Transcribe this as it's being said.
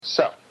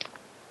So,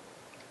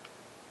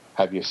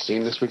 have you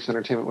seen this week's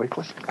Entertainment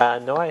Weekly?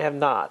 No, I have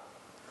not.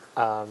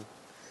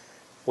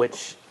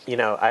 Which,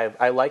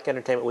 I like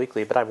Entertainment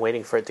Weekly, but I'm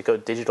waiting for it to go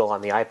digital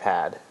on the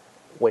iPad,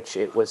 which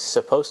it was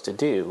supposed to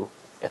do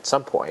at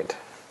some point.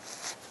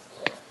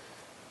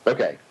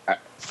 Okay.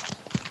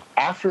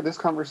 After this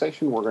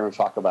conversation, we're going to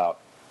talk about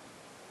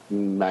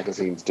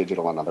magazines,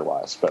 digital and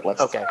otherwise. But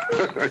let's. Okay.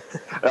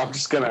 I'm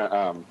just going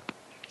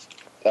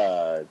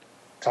to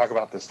talk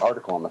about this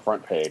article on the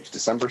front page,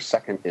 December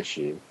 2nd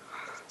issue.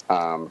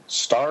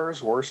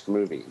 Stars' Worst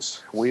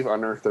Movies. We've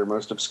unearthed their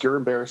most obscure,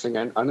 embarrassing,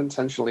 and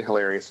unintentionally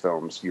hilarious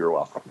films. You're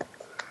welcome.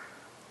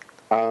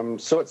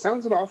 So it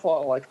sounds an awful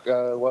lot like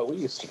what we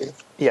used to do.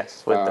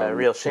 Yes, with the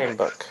Real Shame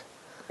book.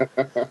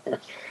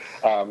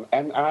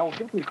 And I will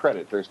give them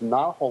credit. There's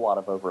not a whole lot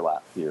of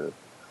overlap here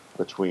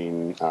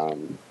between,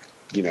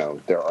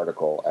 their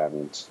article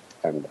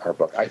and our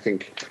book. I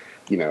think,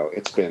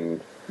 it's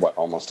been,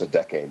 almost a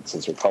decade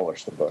since we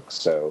published the book.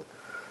 So,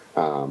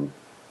 there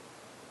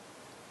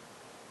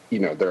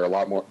are a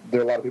lot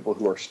of people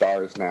who are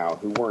stars now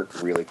who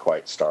weren't really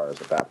quite stars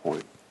at that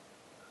point.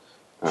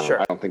 Sure.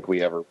 I don't think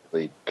we ever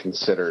really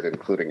considered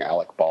including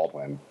Alec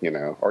Baldwin,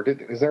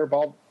 is there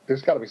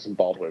there's got to be some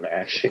Baldwin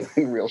action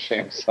in Real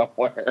Shame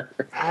somewhere.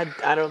 I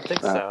don't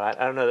think so. I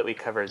don't know that we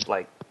covered,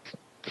 I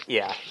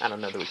don't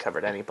know that we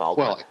covered any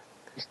Baldwin. Well,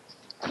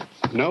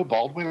 no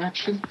Baldwin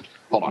action?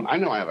 Hold on, I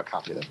know I have a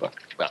copy of the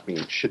book. That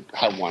means should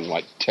have one,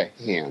 to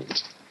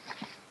hand.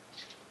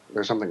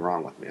 There's something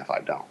wrong with me if I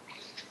don't.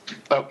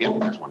 Oh, yeah,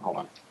 there's one. Hold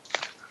on.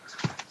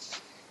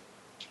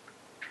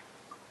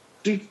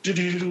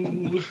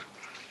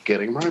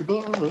 Getting my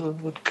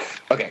book.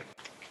 Okay.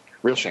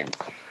 Real Shame.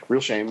 Real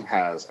Shame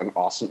has an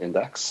awesome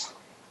index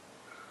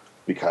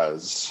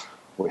because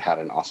we had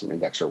an awesome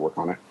indexer work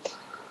on it.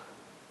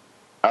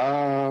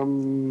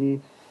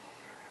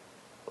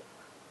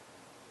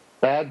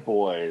 Bad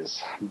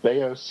Boys,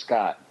 Bayo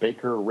Scott,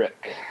 Baker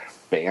Rick,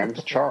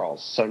 Band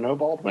Charles. So no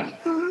Baldwin.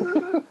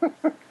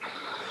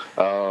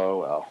 Oh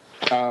well.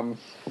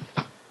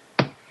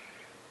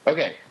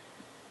 Okay,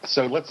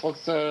 so let's go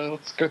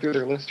through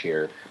their list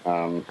here.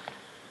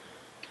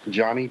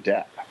 Johnny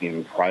Depp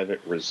in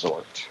Private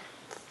Resort.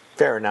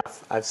 Fair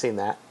enough. I've seen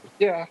that.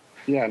 Yeah,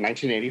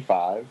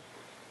 1985.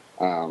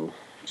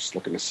 Just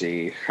looking to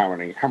see how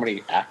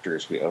many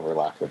actors we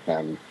overlap with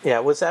them. Yeah,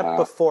 was that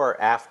before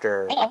or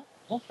after? Oh.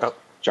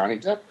 Johnny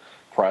Depp,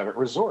 Private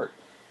Resort.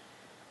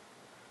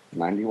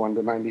 91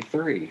 to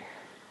 93.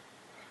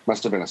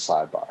 Must have been a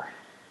sidebar.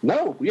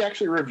 No, we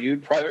actually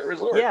reviewed Private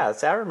Resort. Yeah,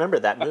 I remember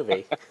that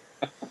movie.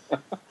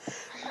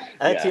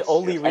 That's the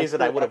only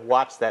reason I would have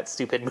watched that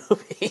stupid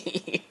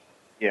movie.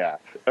 Yeah.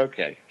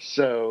 Okay.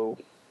 So,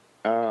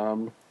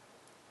 on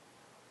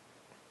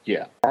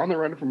the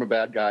run from a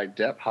bad guy,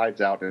 Depp hides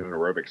out in an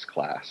aerobics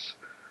class.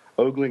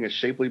 Ogling a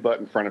shapely butt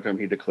in front of him,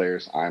 he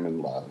declares, "I'm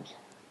in love."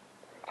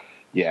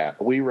 Yeah,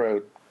 we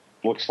wrote,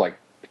 looks like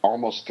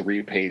almost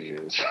 3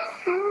 pages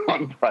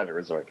on Private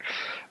Resort.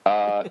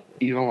 Eva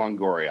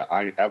Longoria.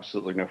 I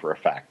absolutely know for a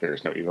fact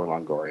there's no Eva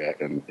Longoria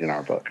in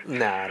our book.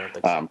 No, I don't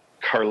think so.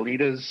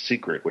 Carlita's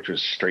Secret, which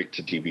was straight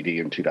to DVD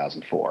in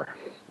 2004.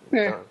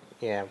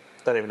 Yeah,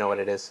 don't even know what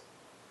it is.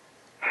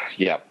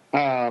 Yeah.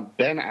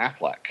 Ben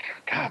Affleck.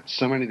 God,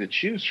 so many to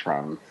choose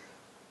from.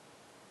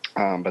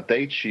 But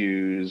they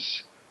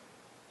choose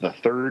The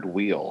Third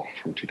Wheel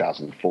from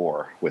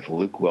 2004 with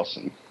Luke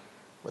Wilson.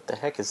 What the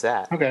heck is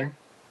that? Okay.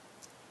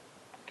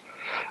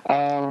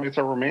 It's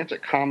a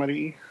romantic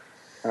comedy.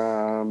 It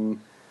was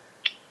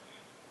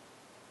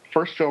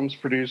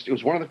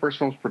one of the first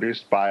films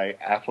produced by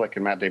Affleck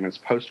and Matt Damon's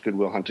post-Good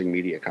Will Hunting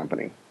media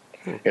company.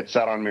 It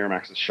sat on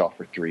Miramax's shelf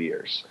for 3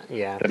 years.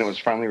 Yeah. Then it was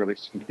finally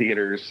released in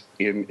theaters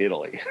in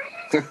Italy.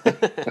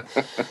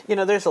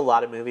 There's a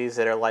lot of movies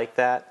that are like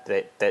that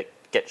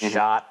get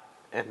shot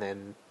and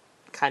then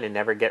kind of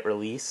never get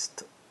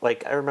released.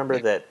 I remember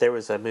that there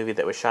was a movie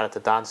that was shot at the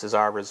Don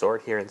Cesar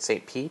Resort here in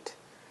St. Pete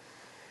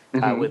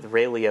with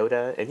Ray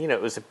Liotta, and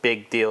it was a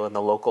big deal in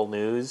the local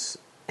news,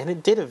 and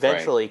it did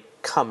eventually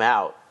come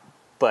out,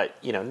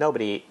 but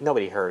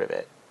nobody heard of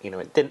it.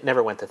 It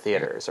never went to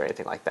theaters or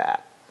anything like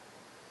that.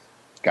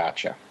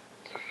 Gotcha.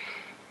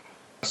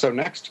 So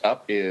next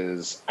up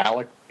is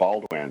Alec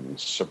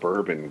Baldwin's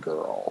Suburban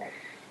Girl,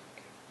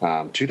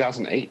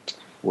 2008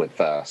 with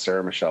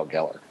Sarah Michelle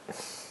Gellar.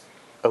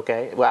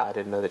 Okay. Wow, I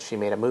didn't know that she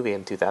made a movie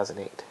in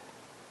 2008.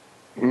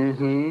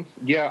 Mm-hmm.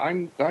 Yeah,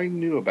 I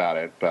knew about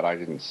it, but I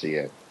didn't see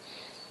it.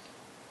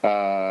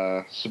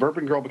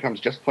 Suburban Girl becomes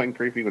just plain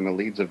creepy when the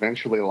leads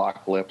eventually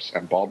lock lips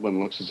and Baldwin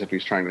looks as if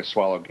he's trying to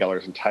swallow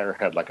Gellar's entire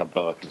head like a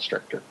boa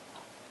constrictor.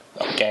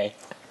 Okay.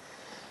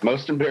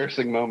 Most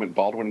embarrassing moment,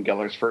 Baldwin and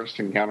Gellar's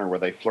first encounter where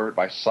they flirt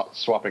by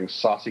swapping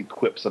saucy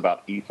quips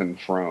about Ethan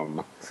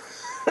Frome.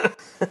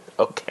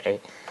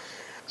 Okay.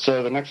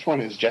 So the next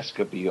one is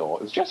Jessica Biel.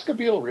 Is Jessica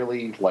Biel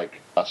really,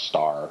 a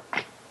star?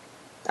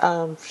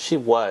 She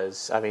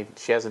was. I mean,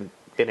 she hasn't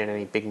been in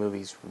any big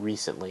movies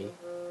recently.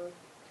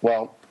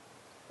 Well,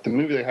 the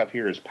movie they have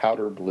here is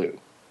Powder Blue.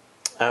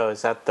 Oh,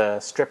 is that the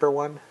stripper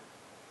one?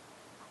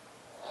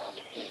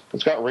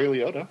 It's got Ray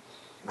Liotta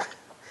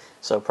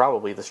So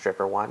probably the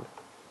stripper one.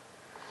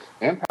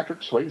 and Patrick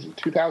Swayze,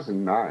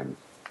 2009.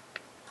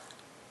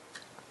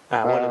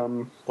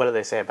 What do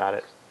they say about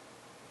it?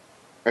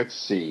 Let's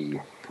see.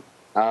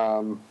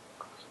 Beale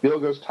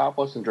goes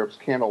topless and drips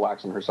candle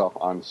wax on herself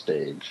on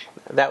stage.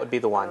 That would be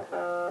the one.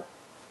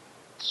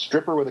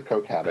 Stripper with a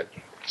coke habit.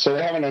 So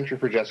they have an entry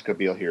for Jessica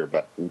Biel here,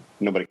 but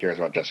nobody cares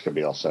about Jessica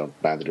Biel, so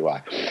neither do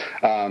I.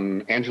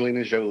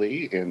 Angelina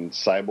Jolie in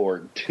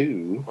Cyborg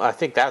 2. Well, I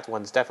think that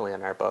one's definitely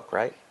in our book,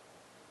 right?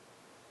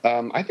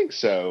 I think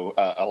so.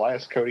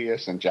 Elias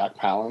Koteas and Jack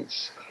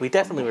Palance. We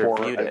definitely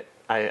reviewed it.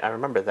 I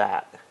remember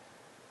that.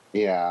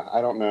 Yeah,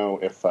 I don't know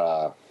if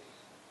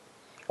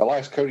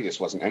Elias Koteas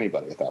wasn't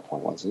anybody at that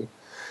point, was he?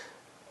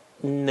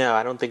 No,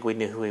 I don't think we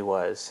knew who he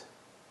was.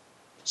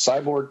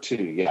 Cyborg 2,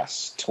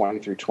 yes, 20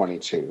 through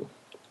 22.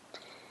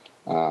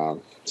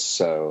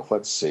 So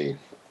let's see.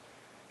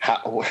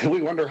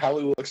 We wonder how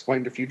we will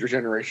explain to future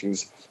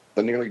generations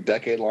the nearly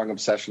decade-long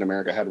obsession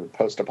America had with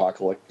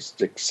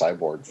post-apocalyptic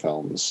cyborg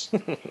films.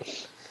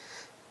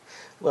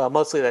 Well,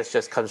 mostly that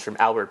just comes from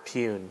Albert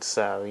Pune,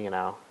 so, you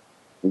know.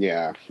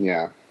 Yeah.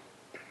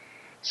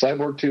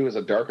 Cyborg 2 is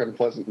a dark,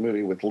 unpleasant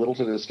movie with little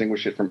to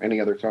distinguish it from any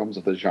other films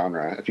of the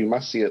genre. If you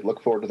must see it,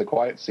 look forward to the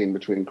quiet scene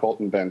between Colt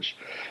and Bench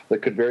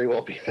that could very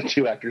well be the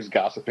two actors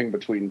gossiping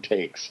between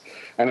takes.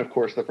 And, of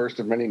course, the first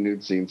of many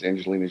nude scenes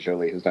Angelina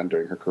Jolie has done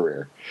during her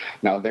career.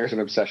 Now, there's an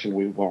obsession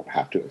we won't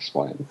have to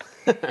explain.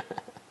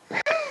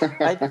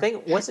 I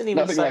think wasn't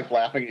even nothing like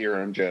laughing at your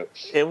own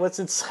jokes. It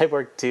wasn't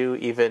Cyborg 2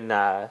 even.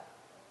 Jeez,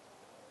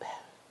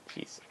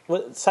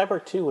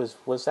 Cyborg 2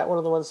 was that one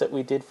of the ones that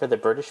we did for the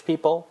British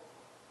people?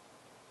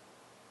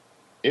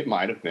 It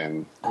might have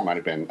been.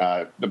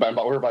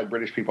 By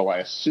British people, I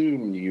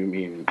assume you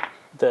mean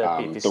the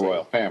BBC. The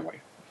royal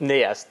family.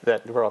 Yes,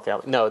 the royal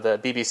family. No, the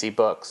BBC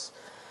books.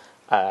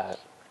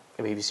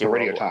 BBC. The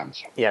Radio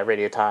Times. Yeah,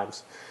 Radio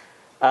Times.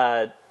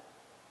 Guide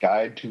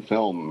to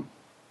Film.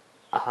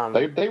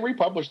 They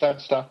republished that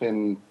stuff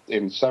in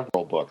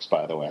several books,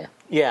 by the way.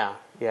 Yeah.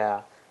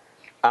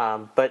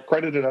 But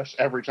credited us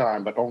every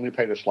time, but only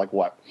paid us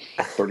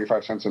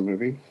 35 cents a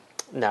movie.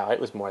 No, it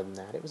was more than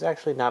that. It was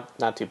actually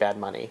not too bad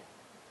money.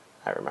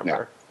 I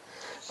remember.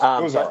 Yeah.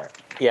 It was all right.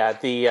 Yeah,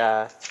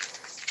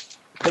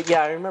 but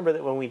yeah, I remember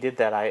that when we did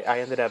that, I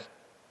ended up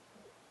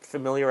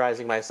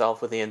familiarizing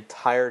myself with the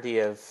entirety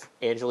of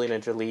Angelina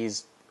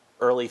Jolie's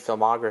early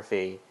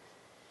filmography,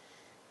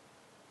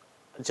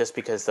 just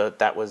because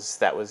that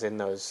was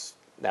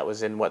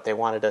in what they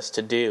wanted us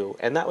to do,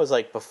 and that was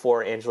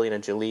before Angelina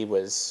Jolie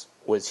was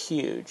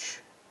huge.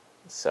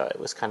 So it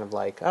was kind of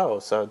like, oh,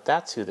 so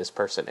that's who this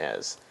person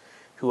is,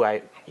 who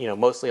I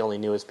mostly only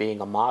knew as being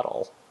a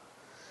model.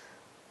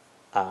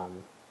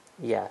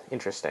 Yeah,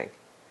 interesting.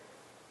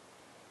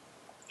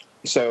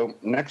 So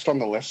next on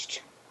the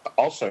list,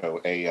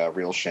 also a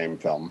real shame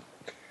film,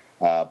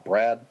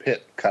 Brad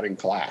Pitt Cutting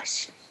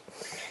Class,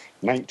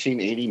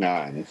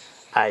 1989.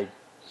 I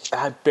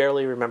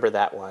barely remember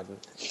that one.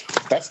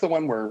 That's the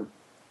one where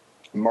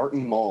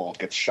Martin Mull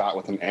gets shot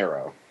with an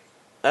arrow.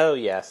 Oh,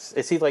 yes.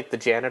 Is he the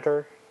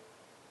janitor?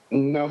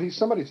 No, he's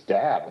somebody's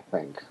dad, I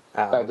think.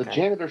 Oh, okay. The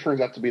janitor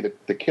turns out to be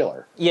the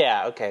killer.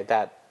 Yeah, okay.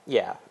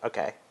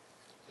 Okay.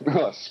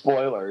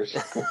 Spoilers.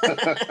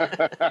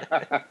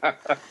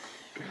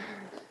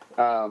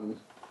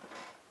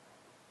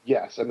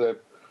 Yes, and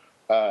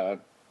oh,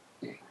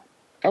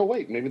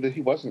 wait, maybe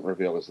he wasn't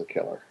revealed as the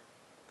killer.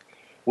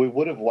 We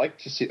would have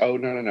liked to see... Oh,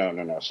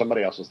 no.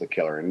 Somebody else was the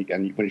killer, and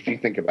if you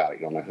think about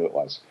it, you'll know who it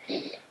was.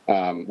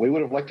 We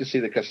would have liked to see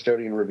the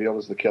custodian revealed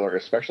as the killer,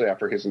 especially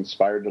after his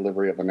inspired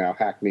delivery of the now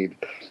hackneyed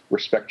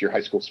respect your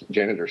high school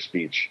janitor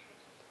speech.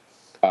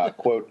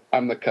 Quote,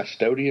 I'm the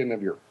custodian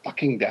of your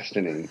fucking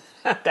destiny.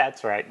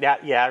 That's right.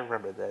 Yeah, I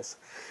remember this.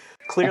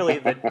 Clearly,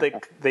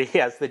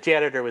 the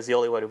janitor was the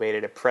only one who made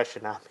an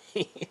impression on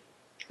me.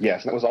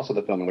 Yes, and it was also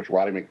the film in which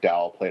Roddy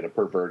McDowall played a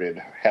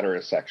perverted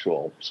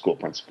heterosexual school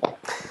principal.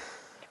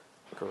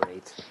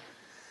 Great.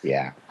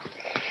 Yeah.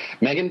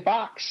 Megan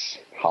Fox,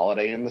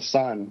 Holiday in the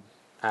Sun.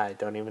 I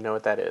don't even know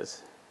what that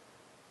is.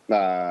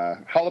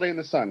 Holiday in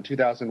the Sun,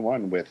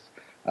 2001, with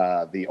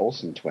the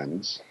Olsen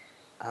twins.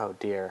 Oh,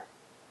 dear.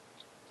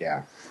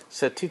 Yeah.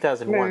 So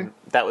 2001,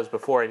 that was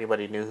before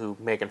anybody knew who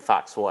Megan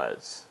Fox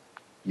was.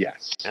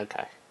 Yes.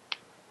 Okay.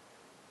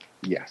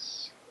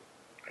 Yes.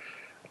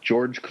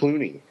 George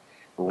Clooney,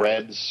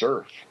 Red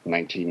Surf,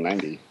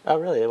 1990. Oh,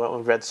 really? They went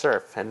with Red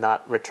Surf and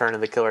not Return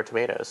of the Killer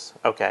Tomatoes.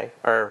 Okay.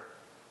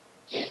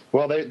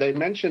 Well, they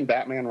mentioned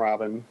Batman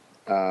Robin,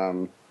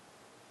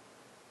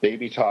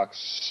 Baby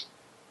Talks,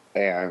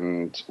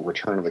 and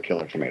Return of the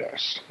Killer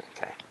Tomatoes.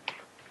 Okay.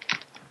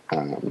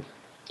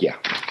 Yeah.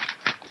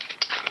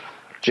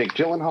 Jake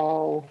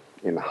Gyllenhaal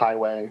in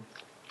Highway.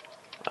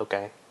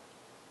 Okay.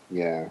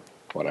 Yeah,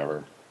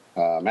 whatever.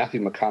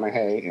 Matthew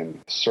McConaughey in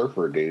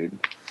Surfer Dude.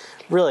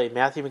 Really?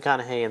 Matthew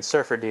McConaughey in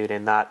Surfer Dude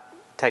and not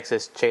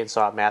Texas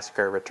Chainsaw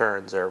Massacre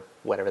Returns or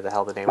whatever the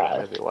hell the name of the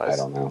movie was?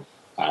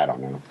 I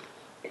don't know.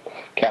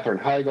 Katherine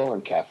Heigl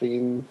and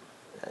Caffeine.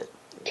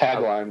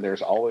 Tagline,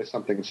 there's always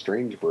something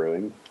strange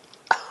brewing.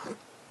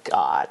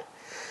 God.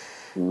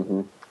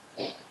 Mm-hmm.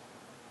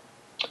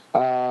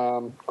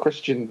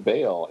 Christian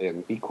Bale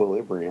in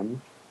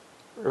Equilibrium.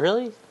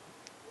 Really?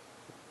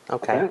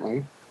 Okay.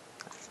 Apparently.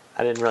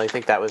 I didn't really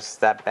think that was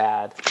that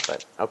bad,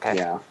 but okay.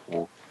 Yeah.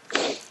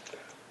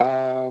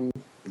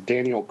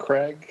 Daniel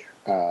Craig,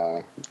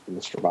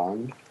 Mr.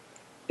 Bond,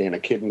 in A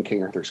Kid in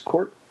King Arthur's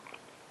Court.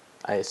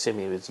 I assume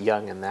he was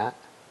young in that.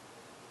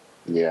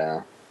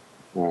 Yeah.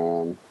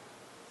 Craig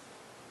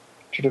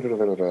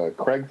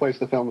plays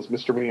the film's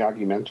Mr.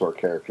 Miyagi mentor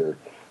character,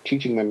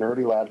 teaching the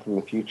nerdy lad from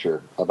the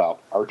future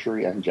about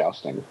archery and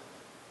jousting.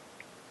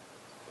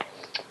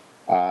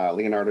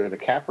 Leonardo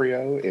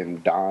DiCaprio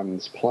in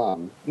Don's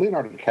Plum.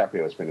 Leonardo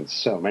DiCaprio has been in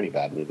so many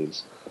bad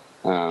movies.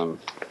 Well,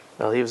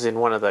 he was in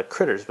one of the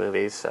Critters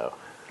movies, so...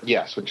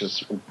 Yes, which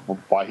is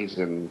why he's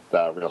in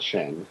Real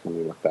Shame. Let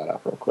me look that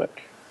up real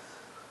quick.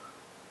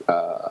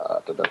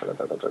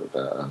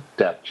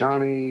 Death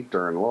Johnny,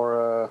 Duran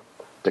Laura,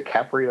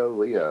 DiCaprio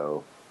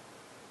Leo,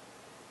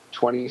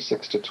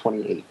 26 to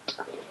 28.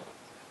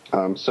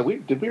 So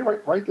did we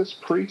write this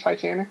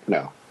pre-Titanic?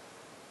 No.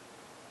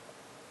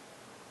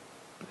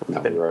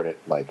 No, we wrote it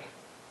like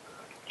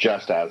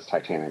just as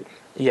Titanic.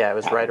 Yeah, it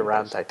was right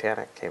around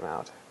Titanic came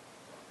out.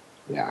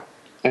 Yeah.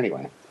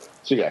 Anyway,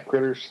 so yeah,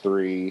 Critters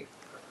 3.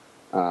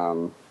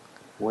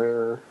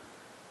 Where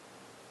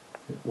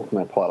can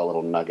I pull out a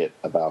little nugget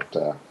about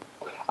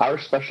our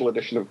special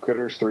edition of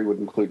Critters 3 would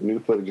include new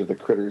footage of the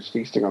critters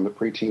feasting on the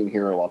preteen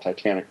hero while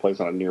Titanic plays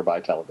on a nearby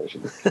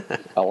television.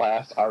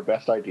 Alas, our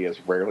best ideas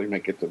rarely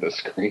make it to the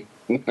screen.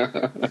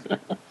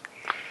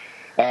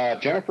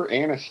 Jennifer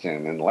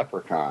Aniston in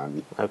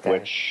Leprechaun,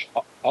 which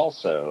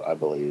also, I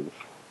believe,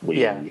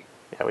 we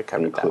covered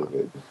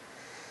included.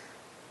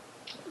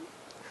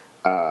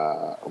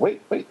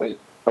 Wait.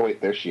 Oh,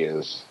 wait, there she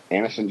is.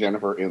 Aniston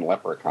Jennifer in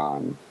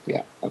Leprechaun.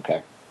 Yeah,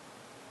 okay.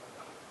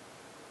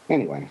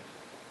 Anyway.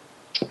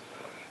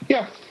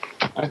 Yeah,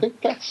 I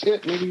think that's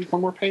it. Maybe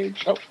one more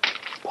page. Oh,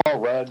 Paul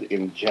Rudd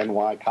in Gen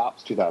Y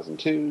Cops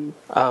 2002.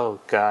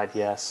 Oh, God,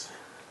 yes.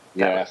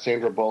 Yeah,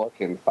 Sandra Bullock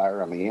in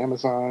Fire on the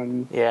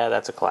Amazon. Yeah,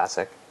 that's a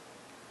classic.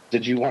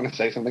 Did you want to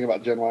say something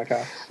about Gen Y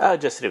Cops?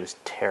 Just that it was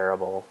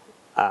terrible.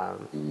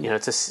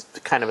 It's a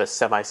kind of a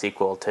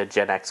semi-sequel to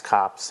Gen X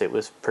Cops. It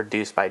was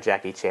produced by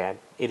Jackie Chan.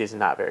 It is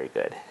not very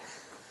good.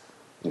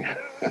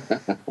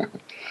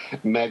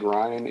 Meg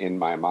Ryan in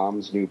My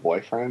Mom's New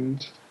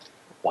Boyfriend.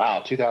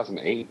 Wow,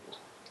 2008.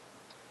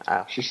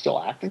 She's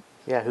still acting?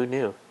 Yeah, who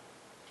knew?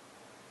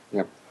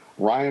 Yep.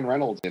 Ryan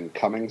Reynolds in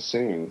Coming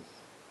Soon,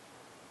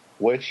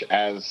 which,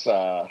 as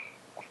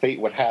fate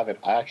would have it,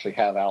 I actually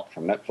have out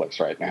from Netflix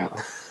right now.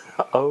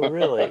 Oh,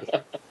 really?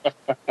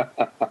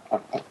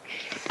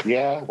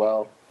 Yeah,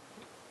 well,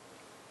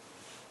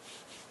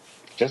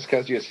 just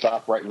because you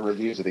stop writing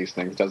reviews of these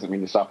things doesn't mean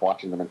you stop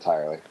watching them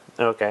entirely.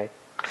 Okay.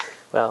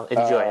 Well,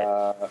 enjoy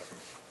it.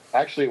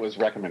 Actually, it was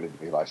recommended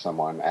to me by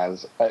someone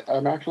as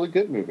an actually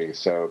good movie,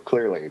 so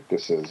clearly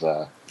this is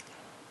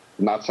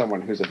not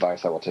someone whose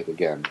advice I will take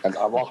again. And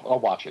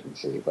I'll watch it and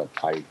see, but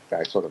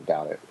I sort of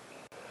doubt it.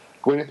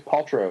 Gwyneth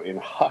Paltrow in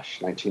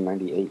Hush,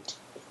 1998.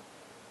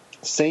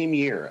 Same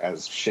year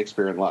as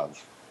Shakespeare in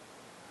Love.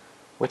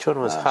 Which one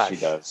was Hush? She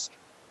does.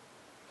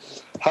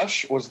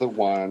 Hush was the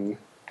one.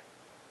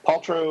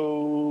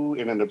 Paltrow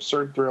in an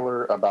absurd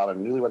thriller about a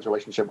newlywed's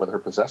relationship with her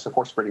possessive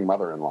horse-breeding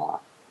mother-in-law.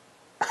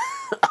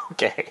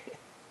 Okay.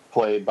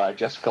 Played by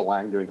Jessica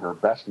Lange doing her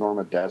best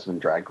Norma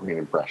Desmond drag queen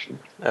impression.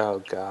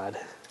 Oh, God.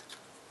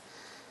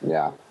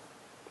 Yeah.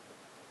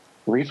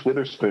 Reese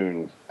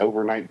Witherspoon,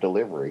 Overnight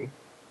Delivery.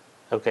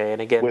 Okay,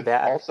 and again, with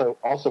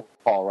also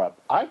Paul Rudd.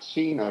 I've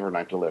seen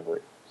Overnight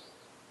Delivery.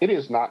 It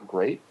is not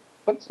great,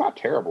 but it's not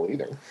terrible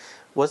either.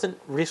 Wasn't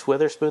Reese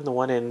Witherspoon the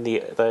one in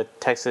the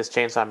Texas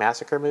Chainsaw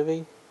Massacre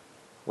movie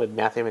with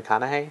Matthew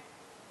McConaughey?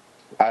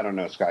 I don't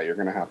know, Scott. You're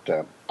going to have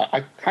to...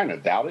 I kind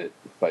of doubt it,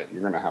 but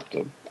you're going to have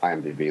to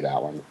IMDb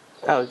that one.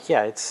 Oh,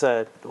 yeah. It's...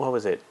 what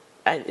was it?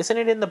 Isn't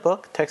it in the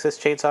book, Texas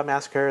Chainsaw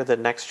Massacre, The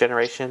Next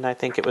Generation? I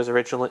think it was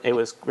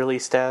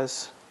released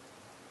as...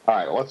 All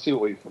right, well, let's see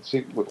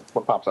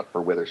what pops up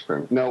for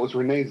Witherspoon. No, it was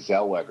Renee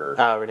Zellweger.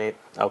 Oh, Renee.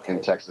 Okay.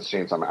 In Texas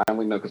Chainsaw. I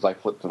only know because I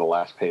flipped to the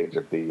last page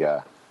of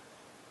the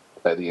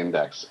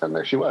index, and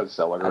there she was,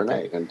 Zellweger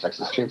Renee in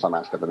Texas Chainsaw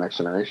Massacre: The Next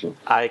Generation.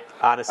 I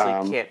honestly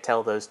can't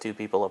tell those two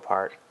people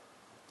apart.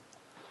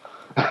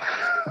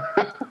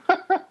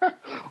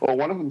 Well,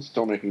 one of them's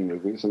still making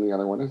movies, and the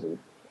other one isn't.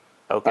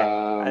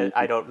 Okay,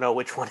 I don't know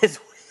which one is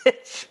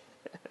which,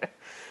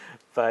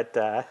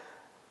 but.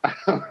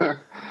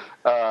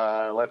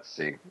 Let's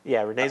see.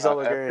 Yeah, Renee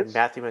Zellweger and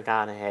Matthew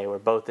McConaughey were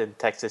both in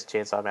Texas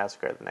Chainsaw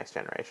Massacre: The Next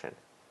Generation.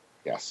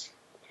 Yes.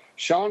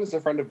 Sean is a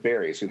friend of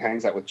Barry's who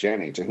hangs out with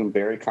Jenny, to whom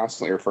Barry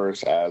constantly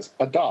refers as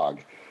a dog.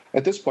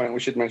 At this point, we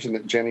should mention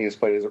that Jenny is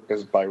played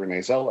as by Renee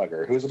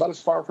Zellweger, who is about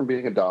as far from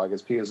being a dog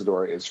as Pia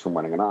Zadora is from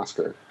winning an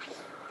Oscar.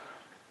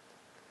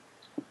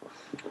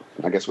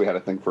 I guess we had a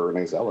thing for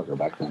Renee Zellweger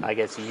back then. I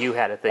guess you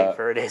had a thing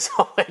for Renee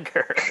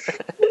Zellweger.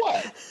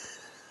 What?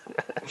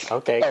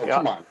 Okay. Oh,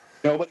 come on.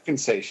 Nobody can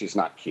say she's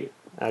not cute.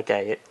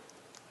 Okay.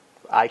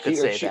 I could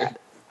say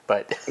that.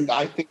 But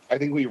I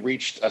think we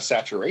reached a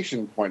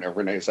saturation point of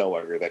Renee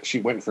Zellweger that she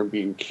went from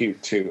being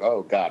cute to,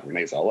 oh God,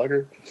 Renee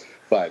Zellweger.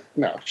 But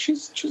no,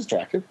 she's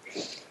attractive.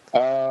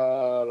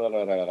 Da, da,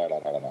 da, da, da,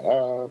 da, da,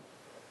 da.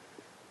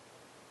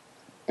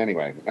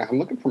 Anyway, I'm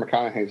looking for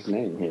McConaughey's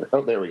name here.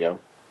 Oh, there we go.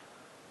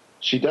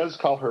 She does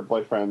call her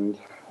boyfriend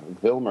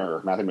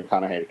Vilmer, Matthew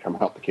McConaughey, to come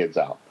help the kids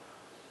out.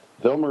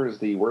 Vilmer is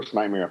the worst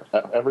nightmare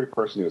of every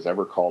person who has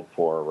ever called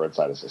for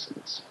roadside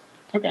assistance.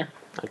 Okay.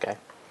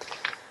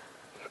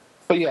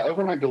 But yeah,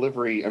 overnight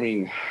delivery, I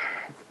mean,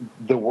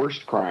 the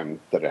worst crime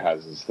that it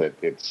has is that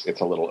it's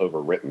a little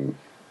overwritten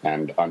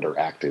and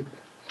underacted.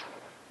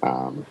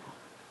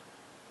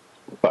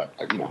 But,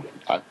 you know,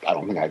 I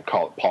don't think I'd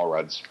call it Paul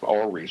Rudd's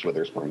or Reese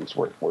Witherspoon's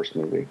worst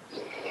movie.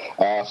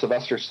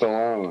 Sylvester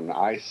Stallone,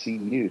 I See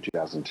You,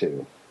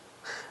 2002.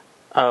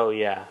 oh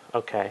yeah,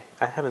 okay.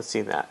 I haven't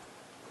seen that.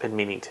 Been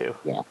meaning to.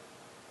 Yeah.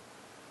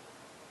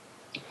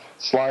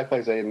 Sly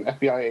plays an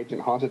FBI agent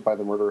haunted by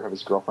the murder of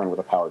his girlfriend with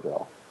a power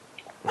drill.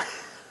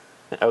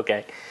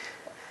 Okay.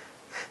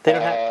 They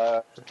don't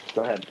have.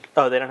 Go ahead.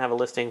 Oh, they don't have a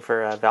listing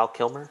for Val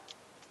Kilmer.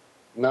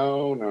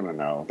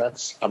 No.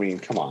 That's, I mean,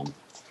 come on.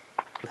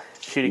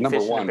 Shooting Number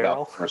fish in a one, barrel.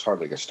 Val Kilmer's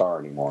hardly a star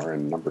anymore,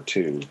 and number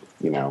two,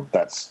 you know,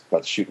 that's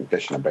shooting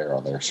fish in a barrel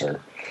there, sir.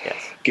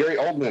 Yes. Gary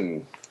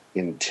Oldman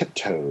in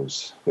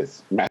Tiptoes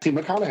with Matthew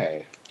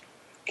McConaughey,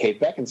 Kate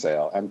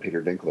Beckinsale, and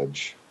Peter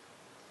Dinklage.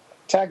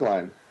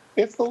 Tagline: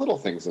 It's the little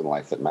things in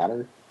life that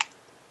matter.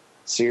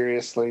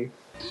 Seriously.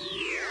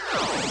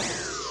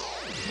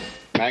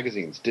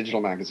 Magazines,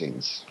 digital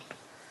magazines.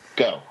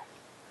 Go.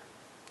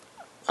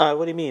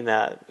 What do you mean?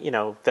 You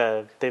know,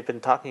 they've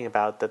been talking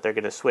about that they're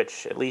going to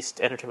switch at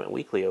least Entertainment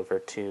Weekly over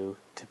to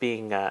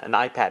being an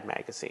iPad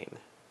magazine.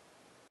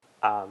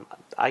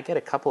 I get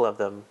a couple of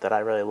them that I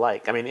really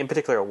like. I mean, in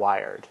particular,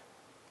 Wired,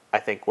 I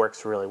think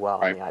works really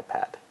well on the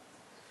iPad.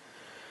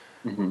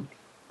 Mm-hmm.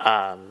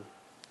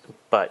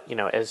 But you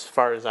know, as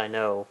far as I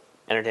know,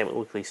 Entertainment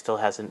Weekly still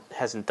hasn't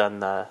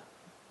done the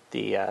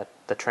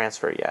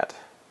transfer yet.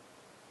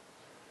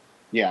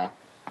 Yeah.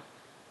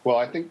 Well,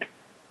 I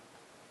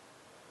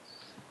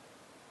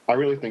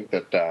really think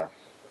that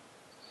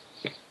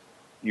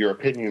your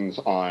opinions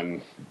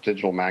on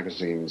digital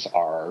magazines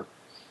are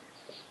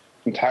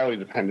entirely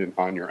dependent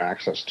on your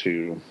access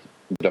to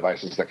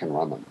devices that can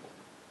run them.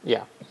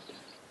 Yeah.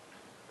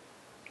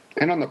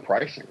 And on the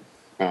pricing.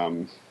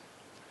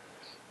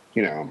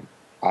 You know,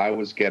 I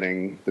was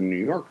getting the New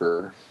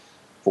Yorker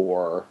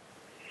for,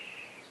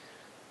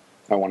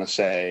 I want to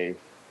say,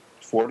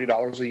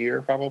 $40 a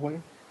year, probably.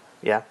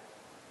 Yeah.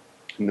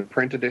 In the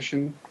print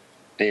edition.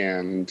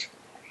 And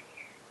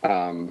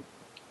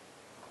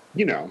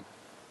you know,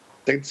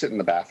 they'd sit in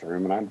the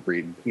bathroom and I'd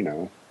read, you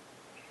know,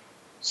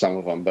 some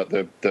of them. But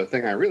the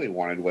thing I really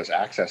wanted was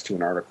access to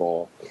an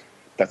article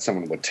that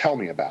someone would tell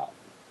me about,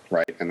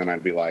 right? And then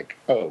I'd be like,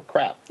 oh,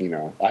 crap, you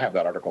know, I have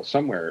that article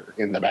somewhere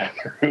in the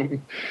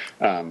bathroom.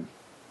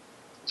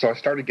 So I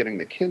started getting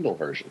the Kindle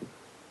version,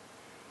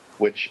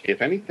 which,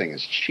 if anything,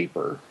 is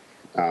cheaper.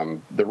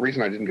 The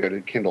reason I didn't go to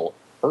Kindle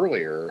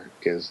earlier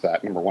is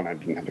that, number one, I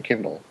didn't have a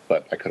Kindle,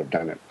 but I could have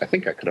done it. I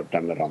think I could have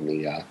done it on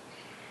the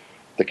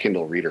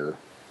Kindle Reader.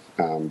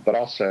 But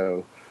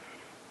also,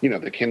 you know,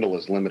 the Kindle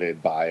is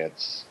limited by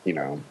its, you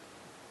know,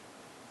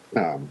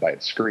 by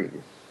its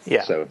screen.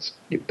 Yeah. So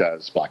it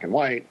does black and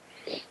white.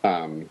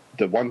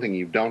 The one thing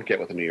you don't get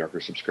with a New Yorker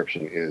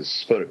subscription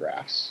is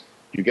photographs.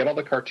 You get all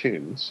the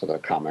cartoons, so the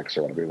comics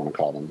or whatever you want to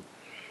call them.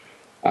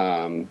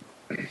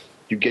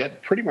 You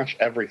get pretty much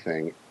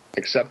everything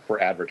except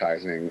for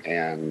advertising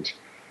and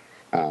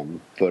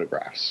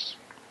photographs.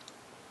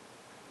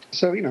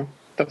 So, you know,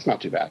 that's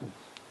not too bad.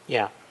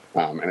 Yeah.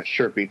 And it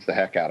sure beats the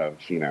heck out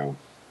of, you know,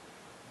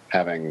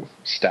 having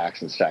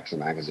stacks and stacks of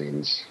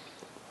magazines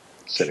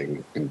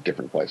sitting in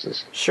different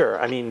places. Sure.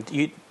 I mean,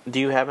 do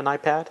you have an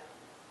iPad?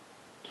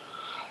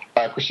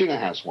 Christina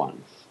has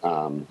one.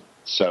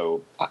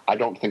 So I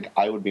don't think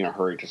I would be in a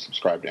hurry to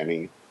subscribe to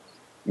any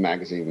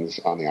magazines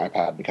on the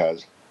iPad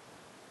because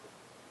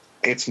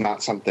it's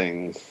not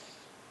something...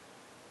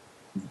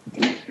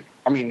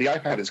 I mean, the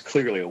iPad is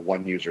clearly a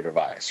one-user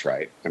device,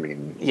 right? I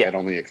mean, yeah.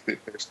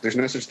 There's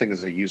no such thing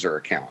as a user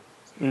account.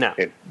 No.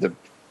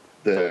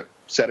 The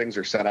settings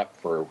are set up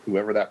for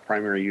whoever that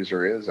primary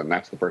user is, and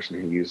that's the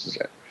person who uses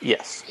it.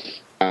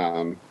 Yes.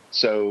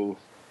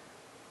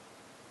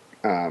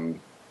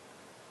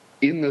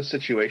 In those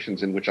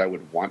situations in which I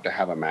would want to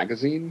have a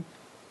magazine,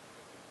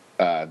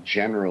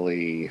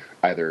 generally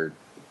either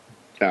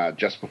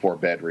just before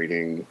bed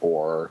reading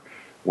or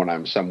when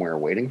I'm somewhere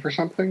waiting for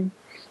something,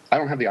 I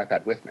don't have the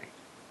iPad with me.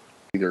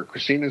 Either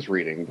Christina's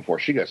reading before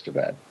she goes to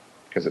bed,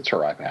 because it's her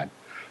iPad,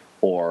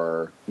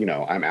 or, you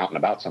know, I'm out and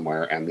about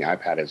somewhere and the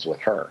iPad is with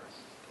her.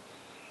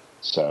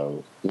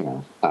 So, you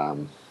know,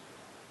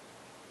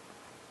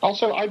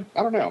 also, I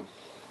don't know.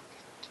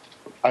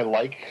 I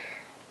like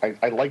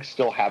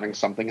still having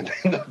something in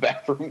the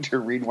bathroom to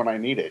read when I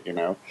need it, you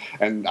know?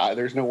 And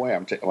there's no way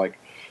like,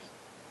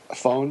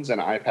 phones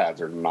and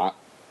iPads are not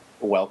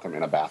welcome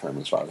in a bathroom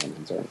as far as I'm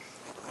concerned.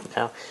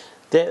 No.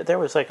 There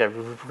was like a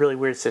really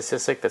weird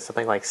statistic that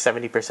something like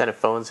 70% of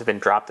phones have been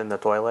dropped in the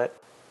toilet.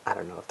 I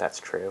don't know if that's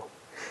true.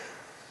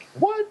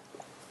 What?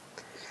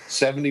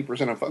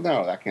 70% of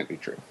no, that can't be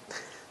true.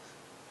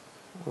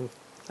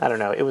 I don't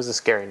know. It was a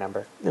scary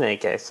number. In any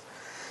case,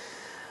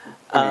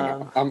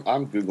 I'm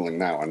googling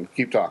that one.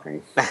 Keep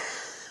talking.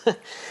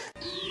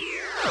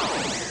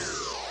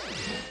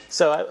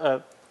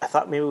 So I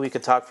thought maybe we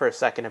could talk for a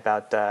second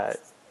about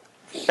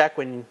back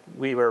when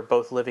we were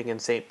both living in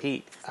St.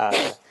 Pete.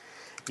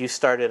 You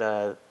started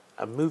a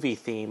movie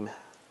theme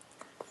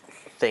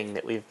thing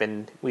that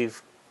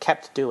we've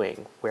kept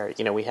doing, where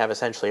we have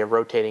essentially a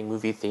rotating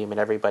movie theme, and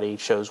everybody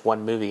shows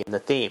one movie in the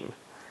theme.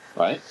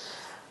 Right.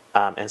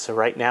 And so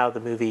right now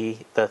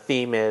the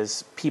theme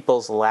is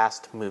people's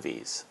last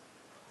movies.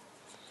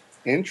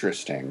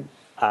 Interesting.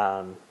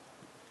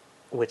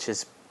 Which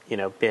has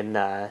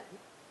been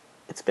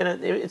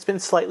it's been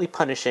slightly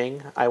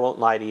punishing. I won't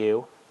lie to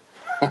you.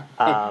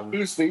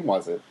 Whose theme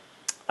was it?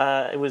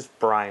 It was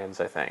Brian's,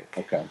 I think.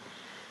 Okay.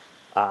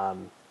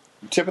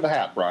 Tip of the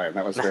hat, Brian.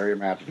 That was very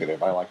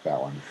imaginative. I like that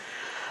one.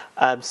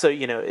 So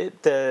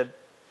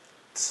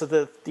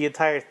the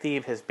entire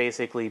theme has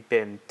basically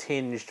been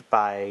tinged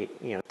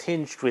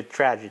with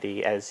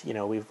tragedy, as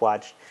we've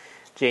watched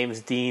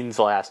James Dean's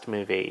last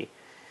movie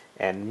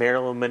and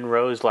Marilyn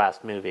Monroe's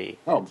last movie.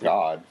 Oh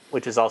God!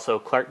 Which is also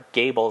Clark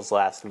Gable's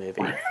last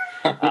movie.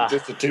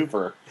 Just a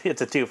twofer.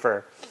 It's a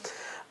twofer.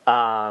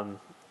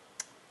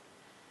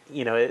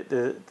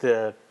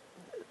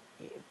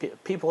 The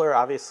people are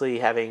obviously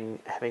having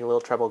a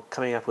little trouble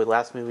coming up with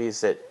last movies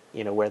that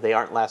where they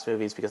aren't last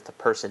movies because the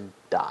person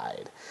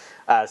died.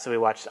 So we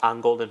watched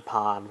On Golden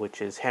Pond,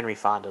 which is Henry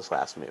Fonda's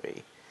last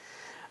movie.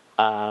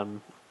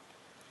 God,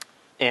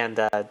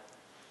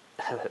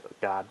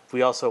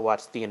 we also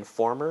watched The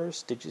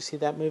Informers. Did you see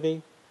that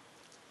movie?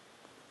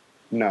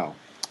 No,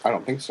 I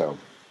don't think so.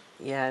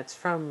 Yeah, it's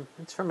from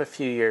a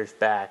few years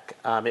back.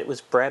 It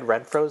was Brad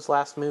Renfro's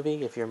last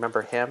movie, if you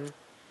remember him.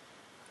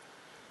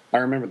 I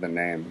remember the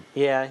name.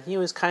 Yeah, he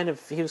was kind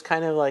of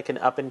like an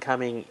up and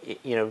coming,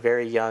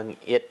 very young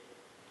it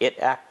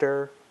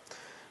actor,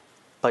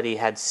 but he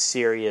had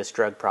serious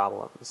drug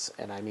problems,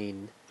 and I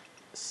mean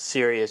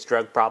serious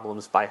drug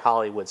problems by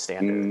Hollywood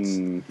standards.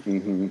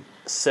 Mm-hmm.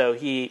 So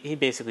he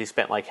basically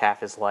spent like half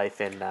his life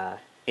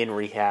in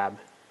rehab,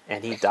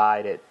 and he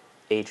died at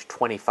age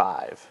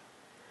 25.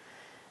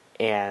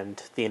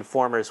 And The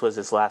Informers was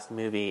his last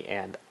movie,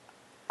 and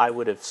I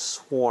would have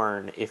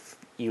sworn if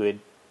you had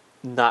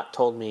not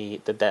told me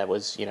that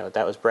was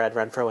Brad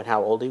Renfro and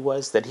how old he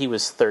was, that he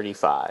was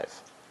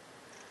 35.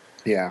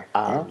 Yeah.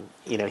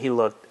 He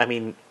looked,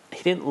 he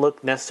didn't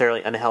look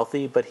necessarily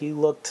unhealthy, but he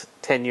looked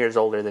 10 years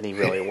older than he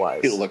really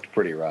was. He looked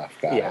pretty rough.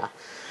 Yeah.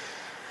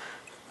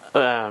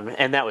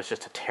 And that was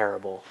just a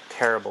terrible,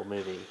 terrible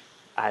movie.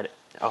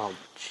 Oh,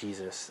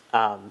 Jesus.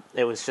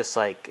 It was just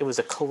like, it was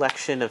a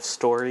collection of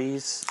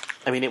stories.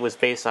 It was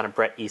based on a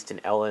Bret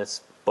Easton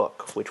Ellis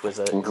book, which was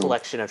a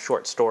collection of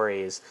short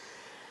stories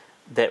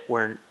that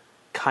weren't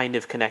kind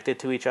of connected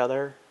to each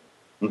other.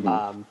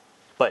 Mm-hmm.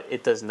 But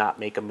it does not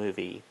make a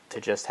movie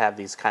to just have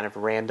these kind of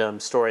random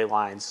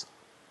storylines,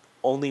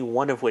 only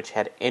one of which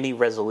had any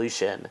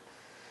resolution,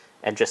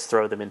 and just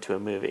throw them into a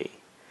movie.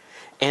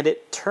 And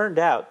it turned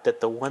out that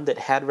the one that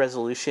had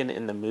resolution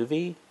in the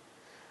movie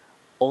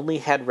only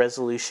had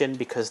resolution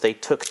because they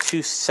took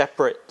two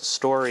separate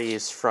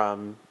stories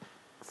from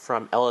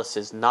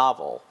Ellis's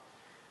novel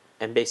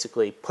and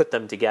basically put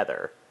them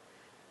together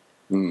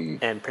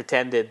and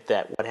pretended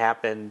that what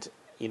happened,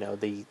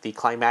 the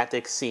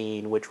climactic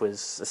scene, which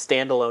was a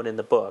standalone in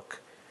the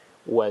book,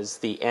 was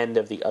the end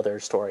of the other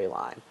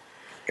storyline.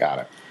 Got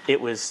it.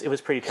 It was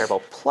pretty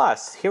terrible.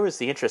 Plus, here was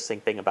the interesting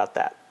thing about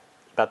the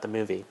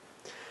movie.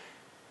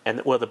 And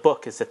the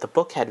book is that the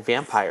book had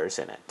vampires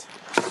in it.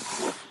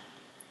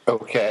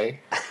 Okay.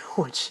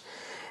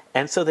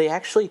 And so they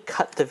actually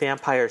cut the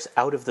vampires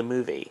out of the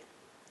movie.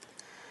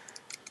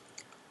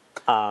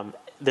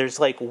 There's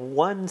like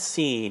one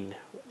scene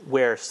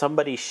where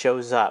somebody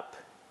shows up,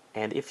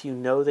 and if you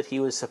know that he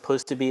was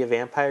supposed to be a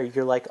vampire,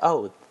 you're like,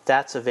 oh,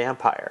 that's a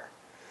vampire.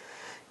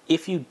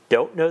 If you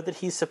don't know that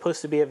he's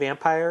supposed to be a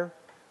vampire,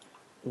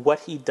 what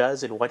he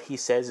does and what he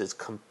says is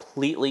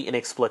completely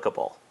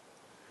inexplicable.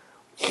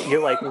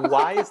 You're like,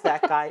 why is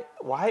that guy...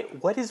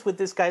 What is with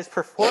this guy's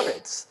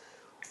performance?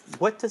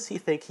 What does he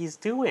think he's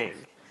doing?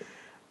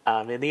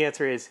 And the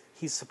answer is,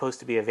 he's supposed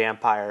to be a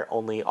vampire,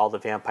 only all the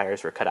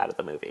vampires were cut out of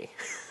the movie.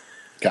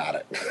 Got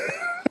it.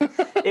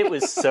 It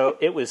was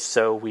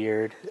so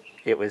weird.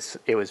 It was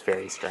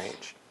very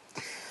strange.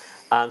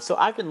 So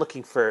I've been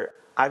looking for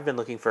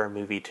a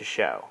movie to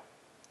show.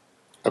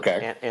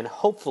 Okay. And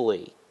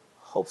hopefully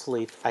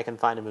I can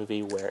find a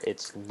movie where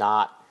it's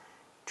not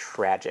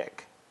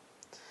tragic.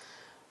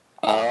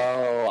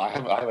 Oh, I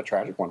have a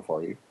tragic one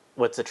for you.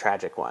 What's a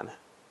tragic one?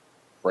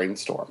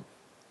 Brainstorm.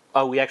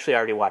 Oh, we actually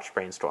already watched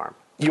Brainstorm.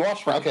 You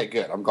watched? Okay,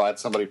 good. I'm glad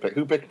somebody picked.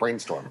 Who picked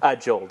Brainstorm?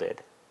 Joel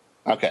did.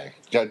 Okay,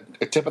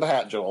 a tip of the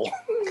hat, Joel.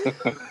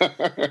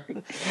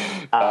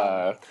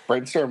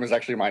 Brainstorm is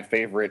actually my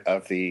favorite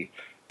of the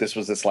this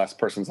was this last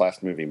person's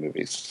last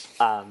movies.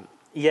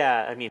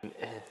 Yeah, I mean,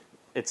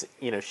 it's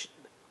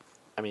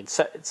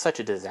it's such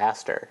a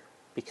disaster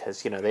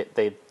because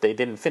they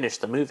didn't finish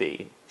the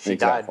movie. She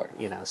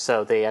Exactly. died,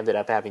 so they ended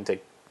up having to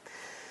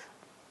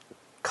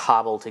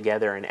cobble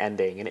together an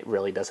ending, and it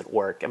really doesn't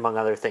work. Among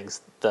other things,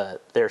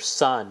 their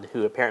son,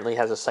 who apparently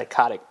has a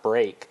psychotic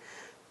break,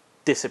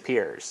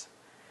 disappears.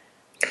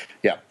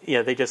 Yeah.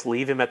 They just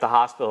leave him at the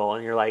hospital,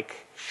 and you're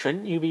like,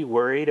 shouldn't you be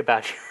worried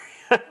about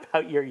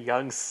about your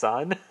young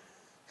son?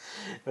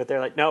 But they're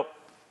like, nope,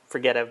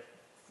 forget him.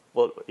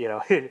 Well,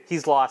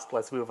 he's lost.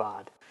 Let's move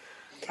on.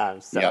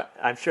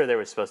 I'm sure there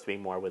was supposed to be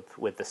more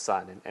with the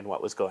son and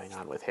what was going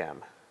on with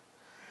him.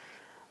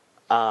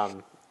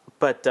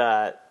 But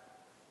so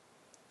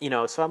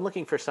I'm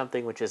looking for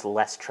something which is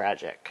less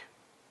tragic.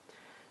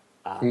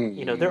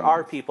 There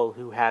are people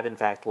who have in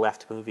fact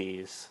left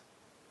movies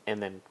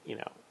and then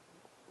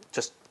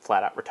just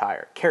flat out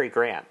retire. Cary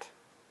Grant,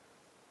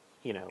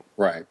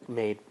 Right.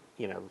 made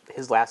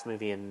his last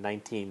movie in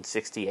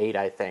 1968,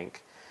 I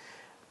think,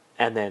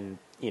 and then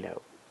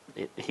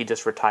he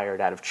just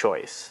retired out of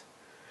choice.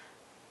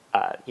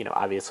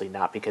 Obviously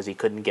not because he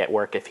couldn't get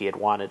work if he had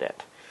wanted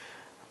it.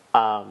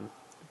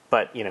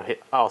 But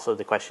also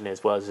the question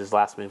is, was his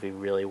last movie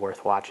really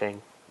worth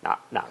watching?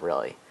 Not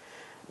really.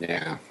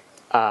 Yeah.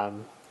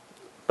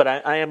 But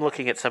I am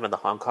looking at some of the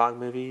Hong Kong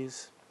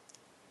movies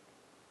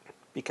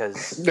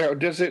because Now,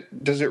 does it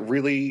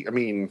really? I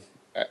mean,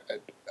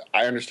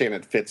 I understand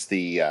it fits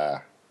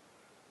the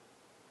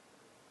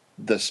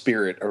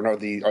spirit, or no,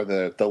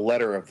 the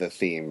letter of the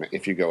theme.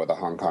 If you go with a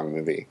Hong Kong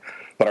movie,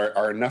 but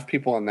are enough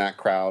people in that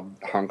crowd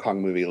Hong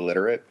Kong movie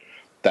literate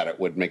that it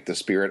would make the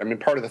spirit? I mean,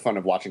 part of the fun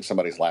of watching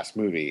somebody's last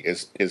movie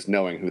is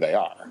knowing who they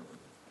are.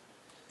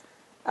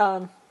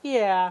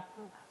 Yeah,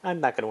 I'm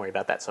not going to worry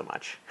about that so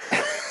much.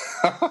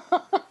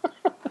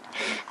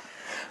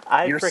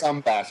 You're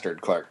some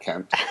bastard, Clark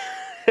Kent.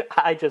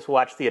 I just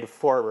watched The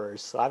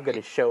Informers, so I'm going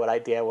to show what I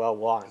damn well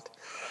want.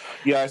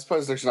 Yeah, I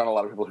suppose there's not a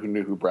lot of people who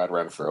knew who Brad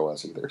Renfro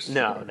was either. So.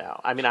 No.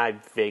 I mean, I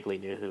vaguely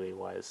knew who he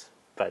was,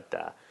 but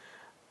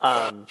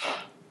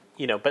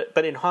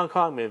but in Hong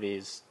Kong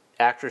movies,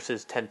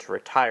 actresses tend to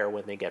retire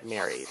when they get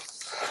married.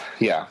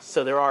 Yeah.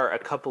 So there are a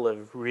couple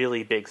of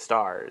really big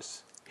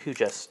stars who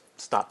just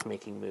stopped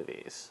making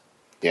movies.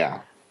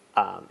 Yeah.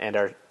 And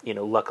are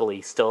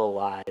luckily still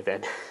alive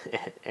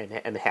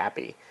and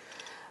happy.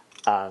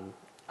 I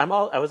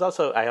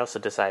also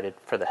decided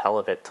for the hell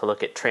of it to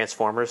look at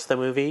Transformers the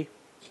movie,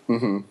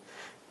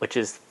 which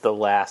is the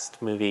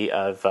last movie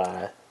of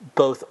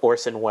both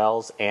Orson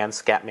Welles and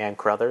Scatman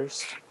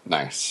Crothers.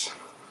 Nice.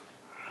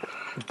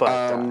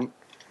 But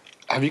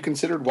have you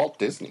considered Walt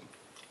Disney?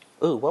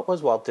 Ooh, what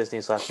was Walt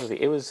Disney's last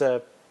movie? It was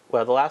the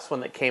last one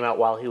that came out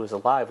while he was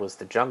alive was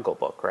The Jungle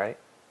Book, right?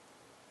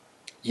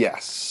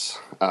 Yes.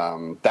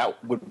 That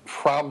would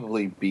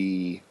probably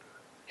be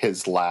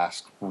his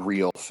last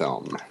real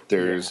film.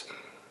 There's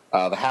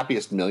The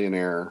Happiest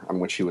Millionaire, on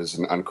which he was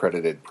an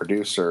uncredited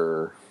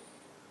producer.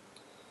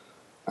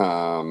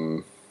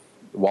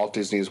 Walt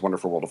Disney's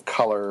Wonderful World of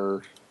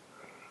Color.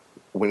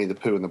 Winnie the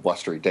Pooh and the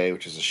Blustery Day,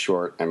 which is a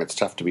short, and It's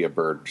Tough to Be a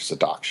Bird, which is a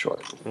doc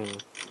short.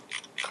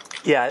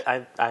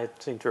 Yeah, I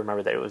seem to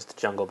remember that it was The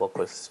Jungle Book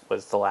was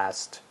the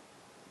last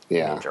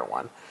major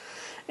one.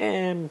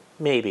 And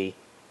maybe.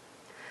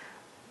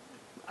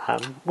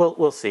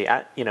 We'll see.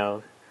 He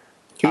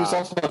was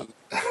also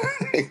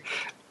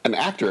an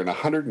actor in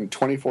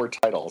 124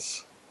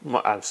 titles.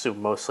 I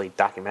assume mostly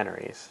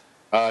documentaries.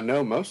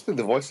 No, mostly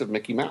the voice of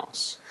Mickey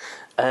Mouse.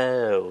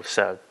 Oh,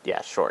 so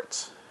yeah,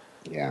 shorts.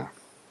 Yeah.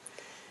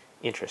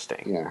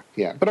 Interesting.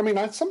 Yeah. But I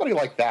mean, somebody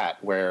like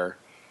that where,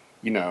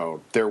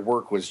 their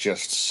work was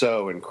just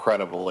so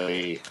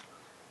incredibly,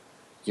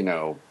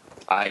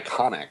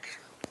 iconic,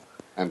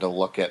 and to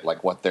look at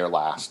like what their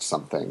last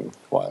something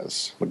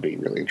would be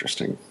really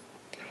interesting.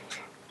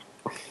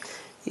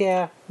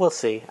 Yeah, we'll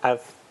see.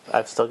 I've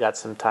still got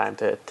some time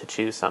to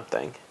choose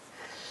something.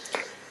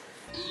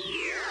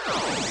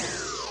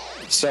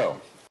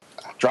 So,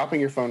 dropping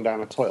your phone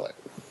down a toilet.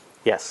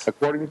 Yes.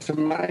 According to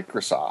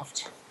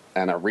Microsoft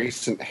and a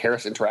recent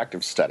Harris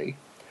Interactive study,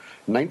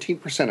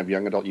 19% of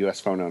young adult U.S.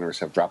 phone owners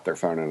have dropped their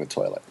phone in a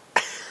toilet.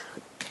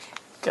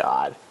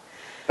 God.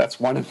 That's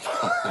 1 in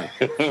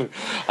 5.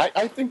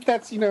 I think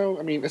that's,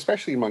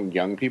 especially among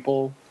young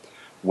people,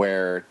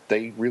 where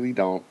they really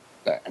don't,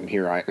 and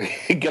here I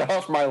get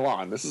off my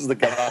lawn. This is the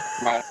get off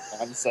my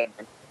lawn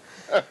segment.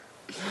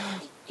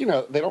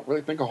 They don't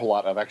really think a whole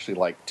lot of actually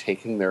like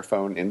taking their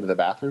phone into the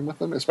bathroom with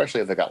them,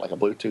 especially if they got like a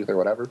Bluetooth or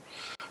whatever,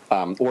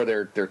 or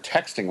they're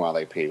texting while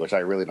they pee, which I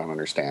really don't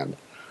understand.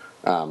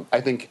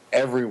 I think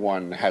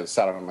everyone has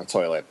sat on the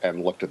toilet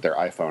and looked at their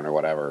iPhone or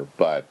whatever,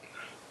 but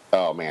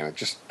oh man, it's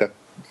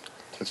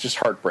just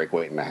heartbreak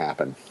waiting to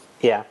happen.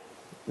 Yeah,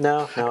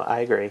 no, I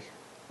agree.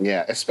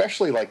 Yeah,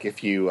 especially like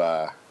if you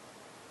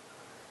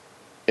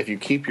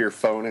keep your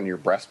phone in your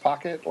breast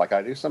pocket, like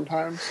I do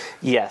sometimes.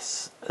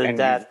 Yes, and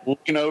you're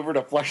looking over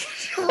to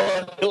flush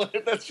the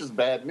toilet, that's just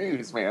bad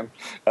news, man.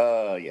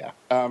 Yeah.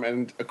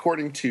 And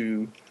according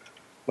to,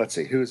 let's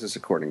see, who is this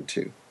according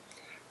to?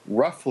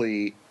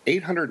 roughly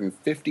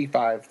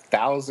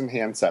 855,000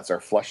 handsets are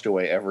flushed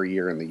away every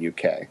year in the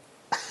UK.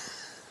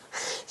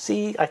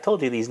 See, I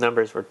told you these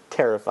numbers were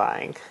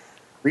terrifying.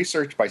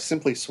 Research by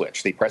Simply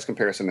Switch, the price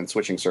comparison and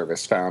switching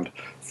service, found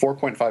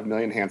 4.5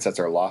 million handsets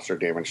are lost or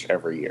damaged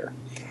every year.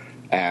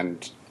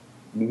 And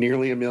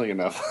nearly 1 million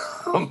of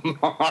them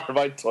are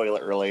by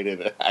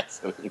toilet-related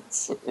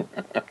accidents.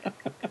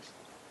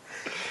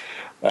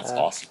 That's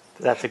awesome.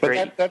 That's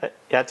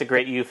a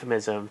great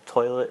euphemism.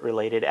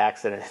 Toilet-related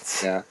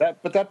accidents. Yeah,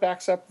 but that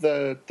backs up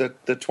the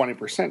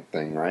 20%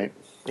 thing, right?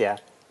 Yeah.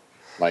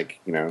 Like,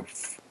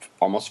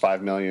 almost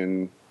 5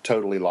 million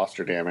totally lost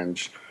or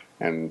damaged,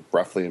 and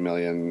roughly 1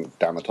 million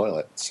down the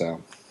toilet.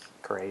 So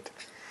great.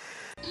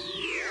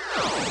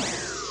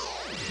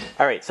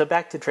 All right, so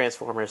back to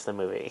Transformers the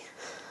movie.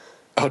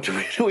 Oh, do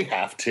we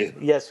have to?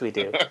 Yes, we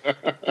do.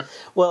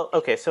 Well,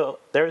 okay, so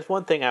there's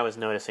one thing I was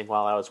noticing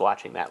while I was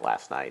watching that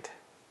last night.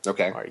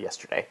 Okay. Or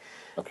yesterday.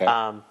 Okay.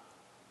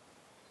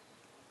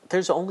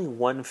 There's only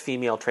one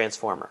female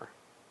Transformer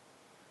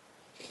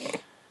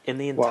in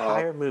the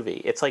entire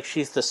movie. It's like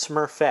she's the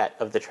Smurfette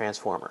of the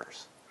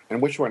Transformers.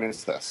 And which one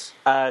is this?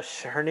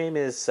 Her name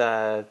is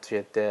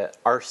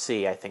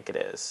RC, I think it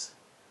is.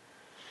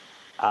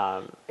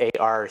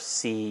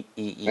 ARCEE.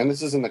 And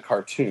this is in the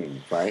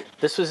cartoon, right?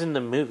 This was in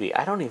the movie.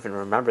 I don't even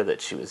remember that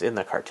she was in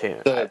the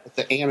cartoon.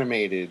 The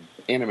animated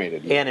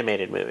movie.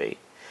 Animated movie.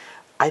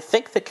 I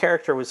think the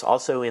character was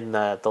also in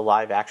the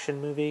live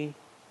action movie.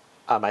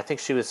 I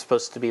think she was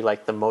supposed to be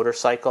like the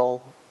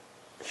motorcycle.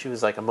 She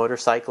was like a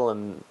motorcycle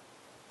in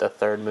the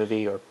third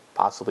movie, or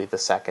possibly the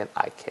second.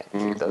 I can't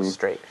keep those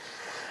straight.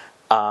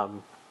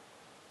 And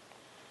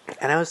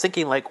I was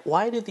thinking, like,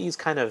 why do these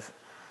kind of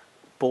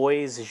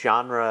boys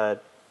genre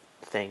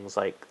things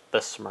like the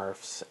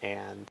Smurfs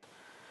and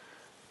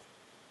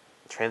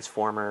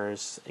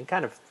Transformers and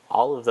kind of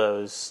all of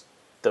those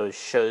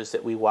shows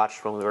that we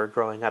watched when we were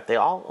growing up, they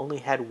all only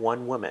had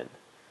one woman.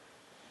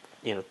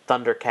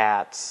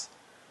 Thundercats,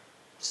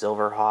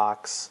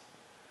 Silverhawks.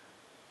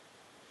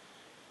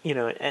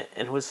 And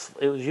it was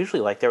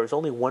usually like there was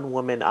only one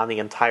woman on the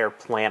entire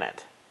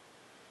planet.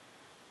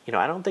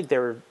 I don't think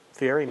there were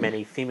very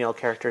many female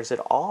characters at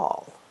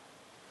all.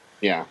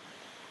 Yeah.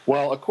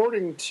 Well,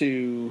 according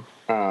to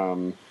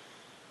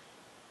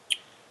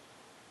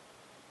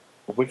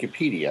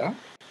Wikipedia,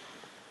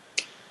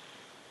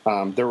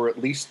 there were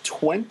at least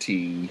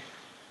 20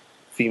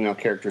 female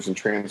characters in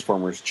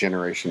Transformers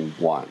Generation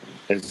 1.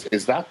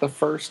 Is that the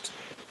first?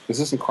 Is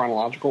this in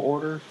chronological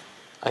order?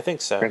 I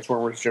think so.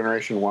 Transformers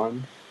Generation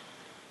 1?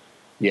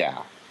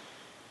 Yeah.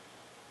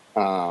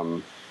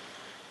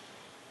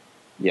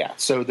 Yeah,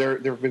 so there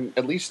have been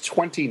at least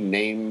 20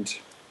 named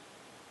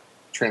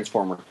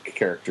Transformer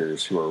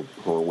characters who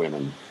are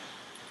women.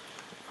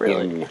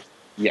 Really?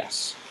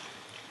 Yes.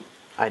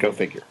 Go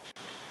figure.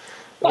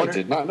 I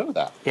did not know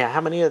that. Yeah,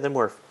 how many of them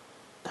were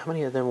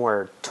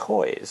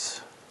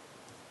toys?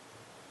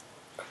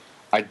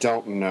 I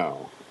don't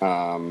know.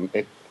 I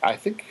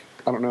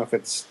don't know if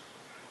it's.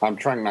 I'm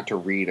trying not to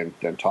read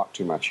and talk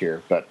too much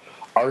here, but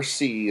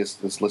RC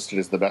is listed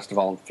as the best of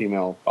all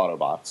female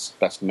Autobots,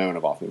 best known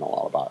of all female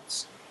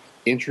Autobots,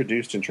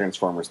 introduced in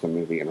Transformers the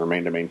movie and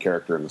remained a main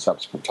character in the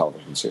subsequent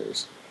television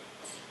series.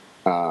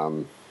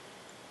 Yeah,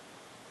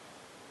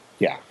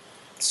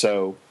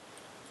 so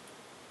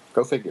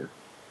go figure.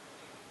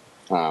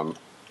 But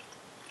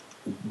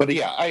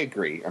yeah, I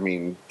agree. I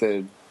mean,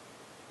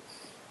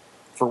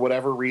 for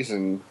whatever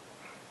reason,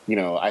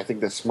 I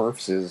think the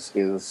Smurfs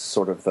is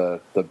sort of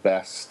the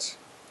best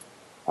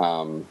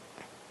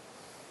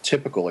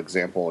typical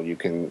example you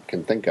can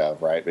think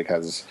of, right?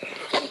 Because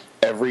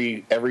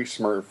every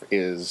Smurf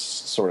is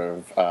sort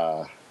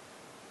of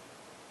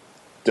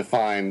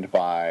defined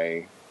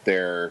by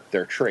their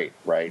trait,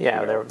 right?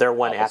 Yeah, their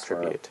one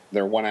attribute.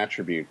 Their one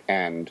attribute,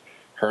 and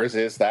hers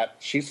is that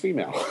she's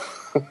female.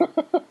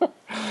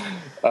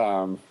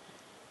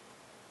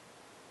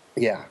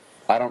 Yeah,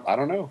 I don't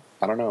know,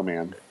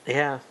 man.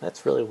 Yeah,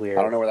 that's really weird.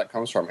 I don't know where that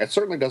comes from. It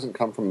certainly doesn't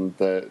come from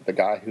the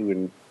guy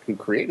who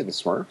created the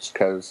Smurfs,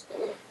 because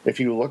if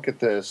you look at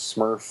the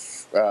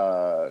Smurf,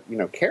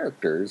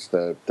 characters,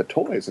 the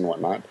toys and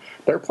whatnot,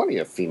 there are plenty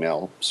of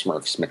female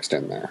Smurfs mixed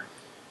in there.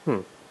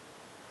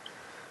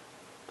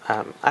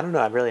 I don't know.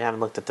 I really haven't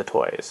looked at the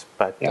toys,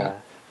 but yeah.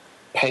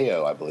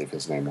 Peo, I believe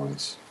his name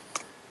was,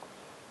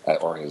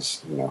 or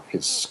his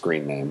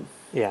screen name.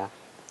 Yeah.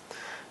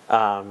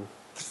 No,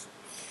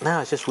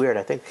 it's just weird.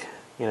 I think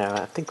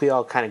we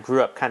all kind of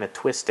grew up kind of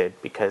twisted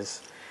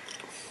because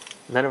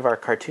none of our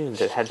cartoons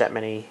had that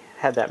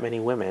many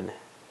women.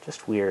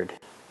 Just weird.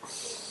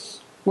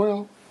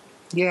 Well,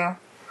 yeah.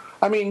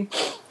 I mean,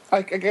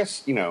 I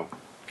guess,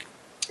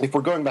 if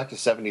we're going back to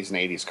 70s and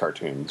 80s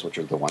cartoons, which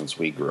are the ones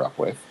we grew up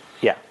with,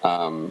 yeah,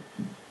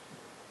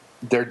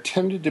 there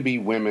tended to be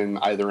women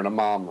either in a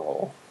mom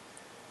role,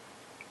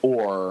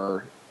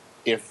 or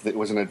if it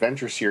was an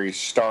adventure series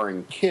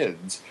starring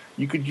kids,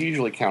 you could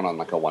usually count on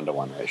like a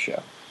 1-to-1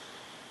 ratio.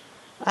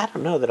 I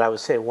don't know that I would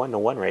say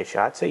 1-to-1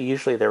 ratio. I'd say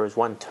usually there was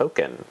one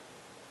token.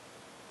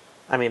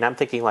 I mean, I'm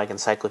thinking like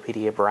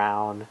Encyclopedia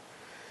Brown,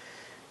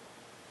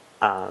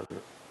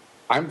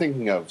 I'm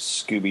thinking of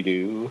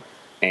Scooby-Doo,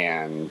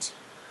 and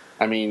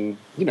I mean,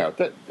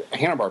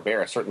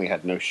 Hanna-Barbera certainly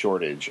had no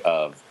shortage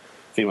of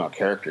female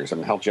characters. I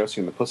mean, hell,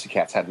 Josie and the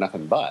Pussycats had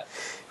nothing but.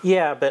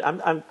 Yeah, but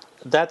I'm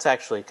that's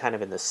actually kind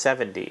of in the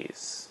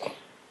 70s.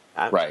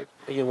 Right.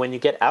 When you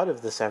get out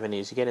of the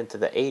 70s, you get into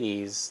the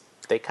 80s,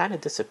 they kind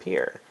of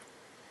disappear.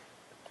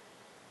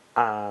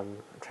 I'm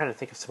trying to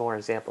think of some more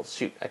examples.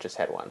 Shoot, I just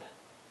had one.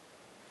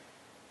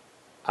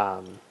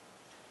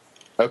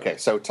 Okay,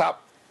 so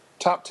top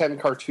 10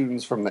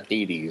 cartoons from the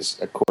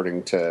 80s,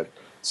 according to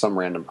some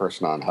random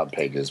person on Hub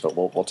Pages, but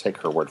we'll take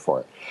her word for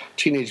it.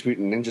 Teenage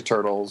Mutant Ninja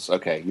Turtles.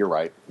 Okay, you're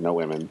right. No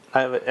women.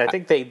 I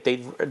think they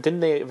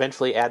didn't they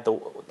eventually add the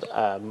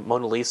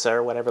Mona Lisa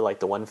or whatever, like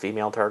the one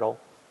female turtle.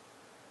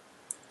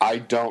 I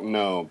don't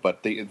know,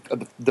 but the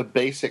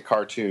basic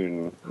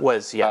cartoon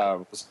was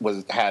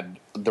had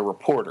the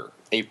reporter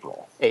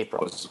April.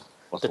 Was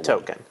the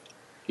token. One.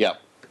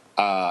 Yep.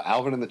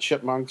 Alvin and the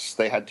Chipmunks.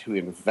 They had to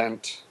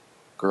invent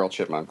girl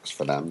chipmunks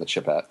for them. The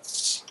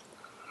Chipettes.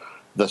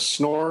 The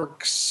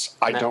Snorks.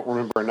 I don't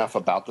remember enough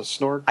about the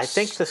Snorks. I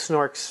think the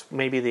Snorks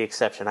may be the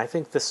exception. I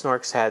think the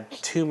Snorks had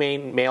 2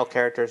 main male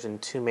characters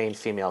and 2 main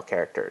female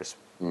characters.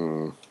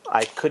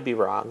 I could be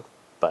wrong,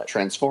 but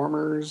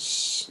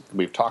Transformers,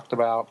 we've talked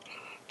about.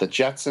 The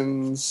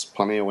Jetsons,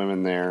 plenty of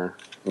women there,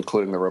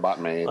 including the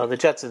Robot Maid. Well, the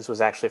Jetsons was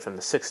actually from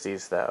the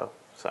 60s, though,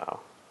 so...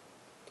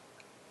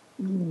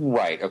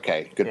 Right,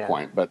 okay, good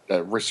point. But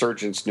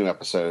Resurgence, new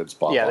episodes,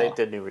 blah, blah. Yeah, they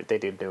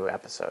did new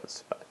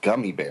episodes. But.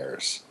 Gummy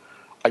Bears.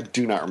 I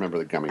do not remember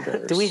the Gummy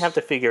Bears. Do we have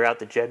to figure out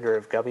the gender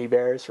of Gummy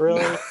Bears,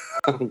 really?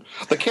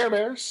 The Care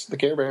Bears. The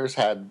Care Bears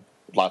had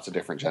lots of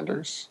different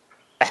genders.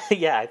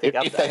 Yeah, I think...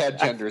 If they had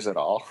genders at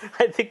all.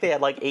 I think they had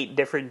like 8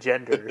 different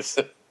genders.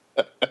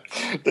 The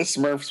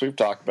Smurfs we've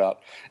talked about.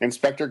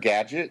 Inspector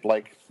Gadget,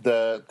 like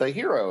the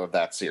hero of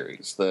that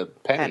series. The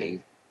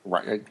Penny.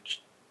 Right,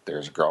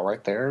 there's a girl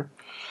right there.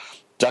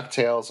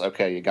 DuckTales.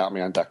 Okay, you got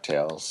me on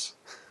DuckTales.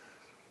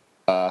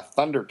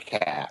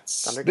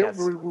 Thundercats.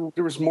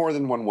 There was more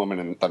than one woman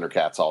in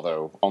Thundercats,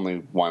 although only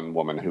one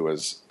woman who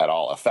was at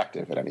all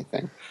effective at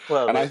anything.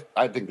 Well, and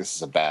I think this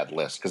is a bad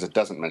list because it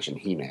doesn't mention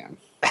He-Man.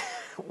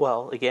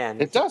 Well,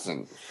 again... It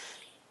doesn't.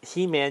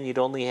 He-Man, you'd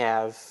only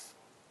have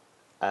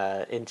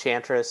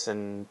Enchantress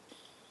and...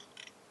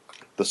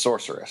 The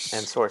Sorceress.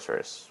 And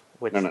Sorceress.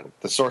 Which... No.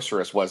 The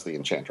Sorceress was the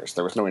Enchantress.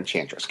 There was no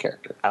Enchantress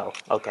character. Oh,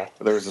 okay.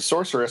 There was the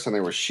Sorceress and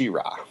there was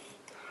She-Ra.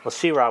 Well,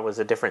 She-Ra was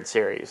a different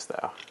series,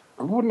 though.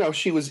 Well, no,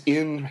 she was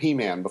in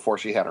He-Man before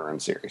she had her own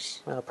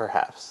series. Well,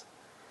 perhaps.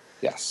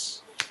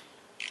 Yes.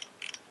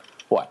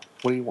 What?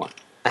 What do you want?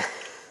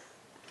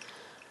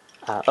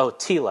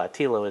 Teela.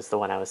 Teela was the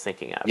one I was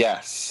thinking of.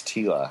 Yes,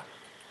 Teela.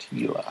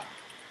 I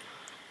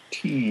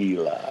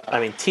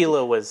mean,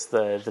 Teela was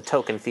the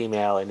token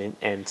female,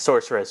 and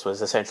Sorceress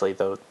was essentially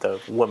the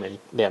woman,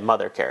 the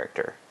mother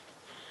character.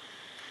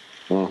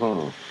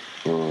 Teela.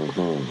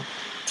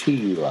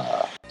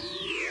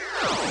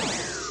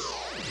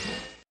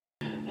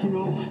 You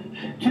know,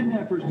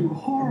 kidnappers do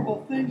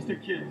horrible things to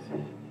kids.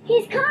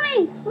 He's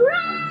coming!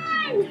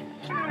 Run!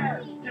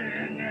 Get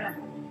in there.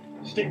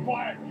 Stay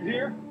quiet, you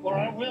hear? Or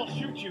I will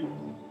shoot you.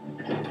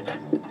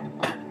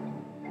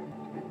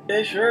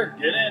 Yeah, sure,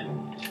 get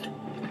in.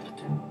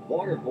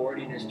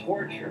 Waterboarding is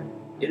torture.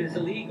 It is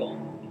illegal.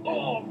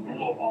 No!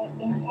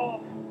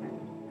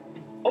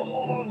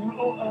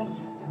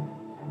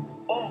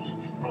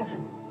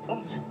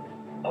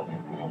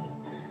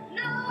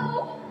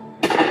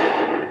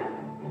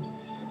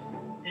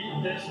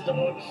 Eat this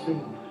dog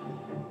soup.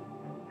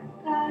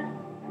 God,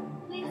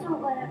 please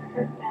don't let it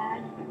hurt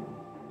bad.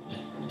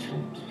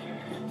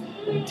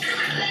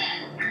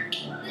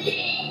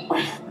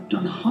 I've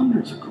done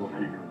hundreds of coat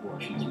hanger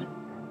abortions.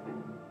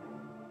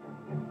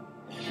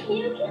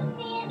 You kill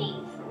Mandy.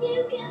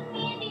 You kill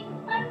Mandy.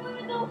 I want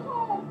to go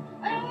home.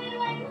 I want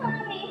my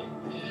mommy.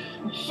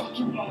 You shut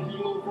your mouth, you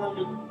little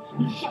vermin.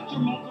 You shut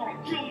your mouth or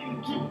I'll kill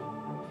you too.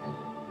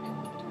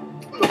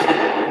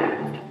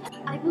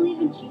 I believe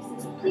in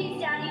Jesus.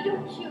 Please, Daddy,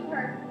 don't shoot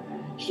her.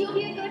 She'll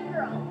be a good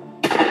girl.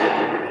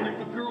 I'll make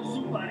the girl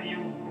soup out of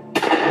you.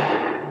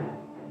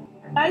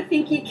 I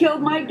think he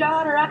killed my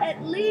daughter.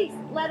 At least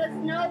let us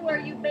know where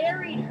you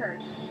buried her.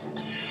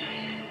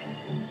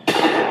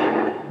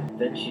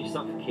 Then she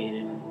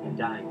suffocated and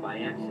died by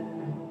accident.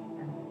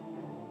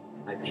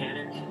 I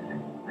panicked.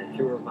 I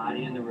threw her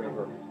body in the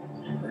river.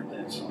 I've heard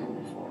that song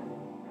before.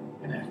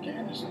 In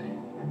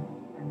Afghanistan.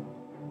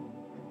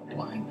 A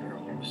blind girl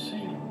who was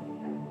singing.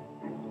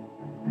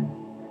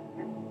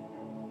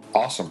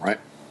 Awesome, right?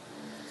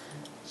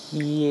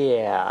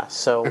 Yeah.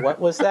 So what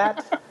was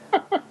that?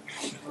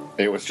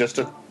 It was just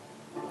a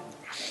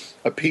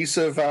piece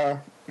of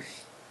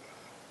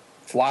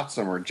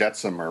flotsam or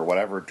jetsam or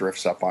whatever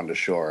drifts up onto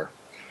shore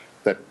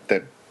that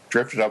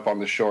drifted up on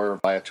the shore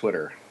via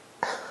Twitter.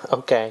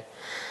 Okay.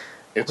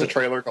 It's a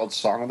trailer called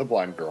Song of the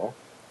Blind Girl.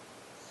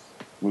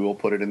 We will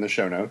put it in the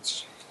show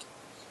notes.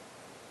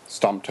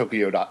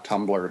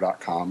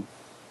 stomptokyo.tumblr.com.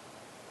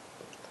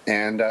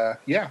 And,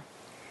 yeah.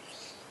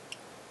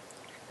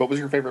 What was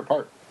your favorite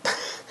part?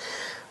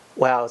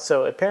 Wow.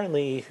 So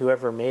apparently,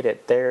 whoever made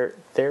it, their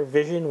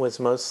vision was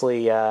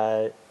mostly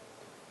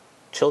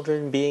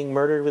children being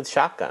murdered with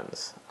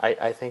shotguns.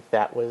 I think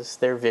that was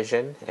their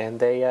vision, and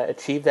they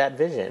achieved that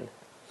vision.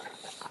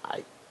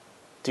 I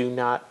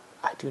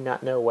I do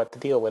not know what the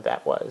deal with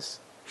that was.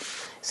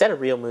 Is that a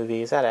real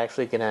movie? Is that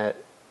actually gonna?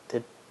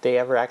 Did they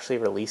ever actually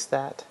release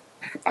that?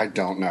 I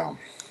don't know.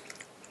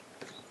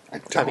 I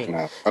don't mean,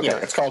 know. Okay, you know-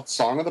 it's called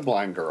Song of the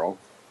Blind Girl.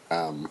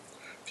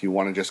 If you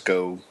want to just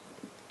go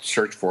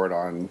search for it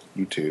on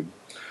YouTube.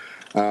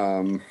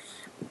 I'm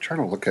trying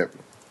to look at,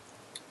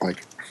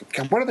 like,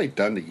 God, what have they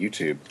done to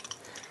YouTube?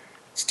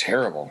 It's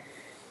terrible.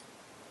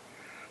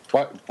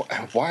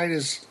 Why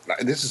does...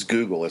 This is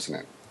Google, isn't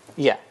it?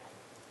 Yeah.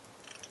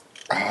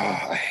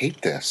 I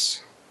hate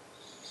this.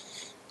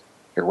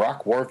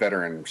 Iraq war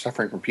veteran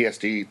suffering from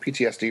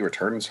PTSD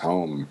returns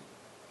home.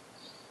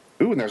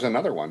 Ooh, and there's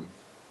another one.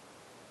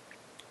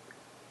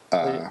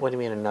 What do you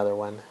mean another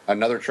one?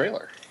 Another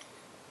trailer.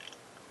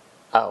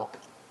 Oh,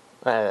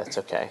 that's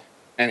okay.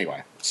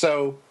 Anyway,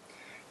 so,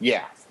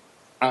 yeah.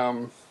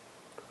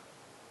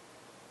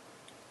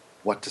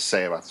 What to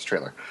say about this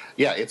trailer?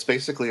 Yeah, it's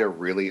basically a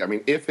really... I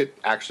mean, if it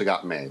actually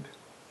got made,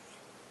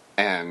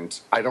 and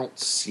I don't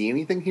see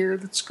anything here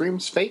that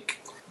screams fake,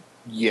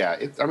 yeah,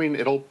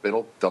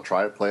 they'll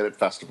try to play it at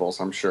festivals,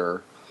 I'm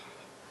sure.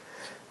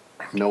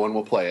 No one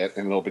will play it,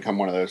 and it'll become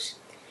one of those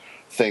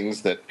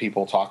things that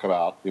people talk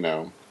about, you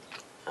know.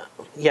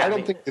 Yeah, I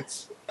don't think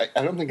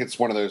it's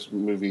one of those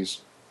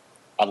movies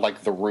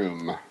like The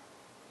Room,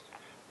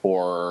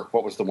 or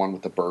what was the one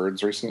with the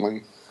birds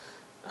recently?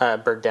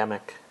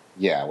 Birdemic.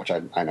 Yeah, which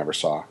I never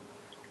saw.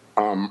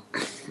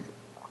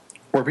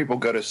 Where people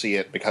go to see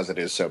it because it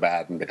is so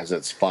bad and because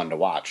it's fun to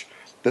watch.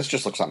 This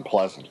just looks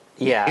unpleasant.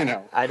 Yeah, you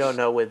know. I don't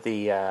know with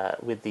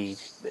the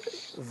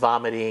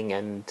vomiting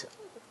and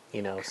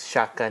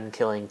shotgun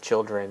killing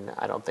children.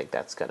 I don't think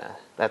that's gonna.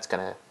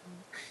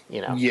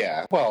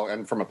 Yeah, well,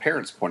 and from a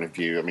parent's point of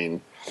view, I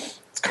mean,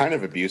 it's kind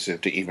of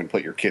abusive to even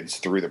put your kids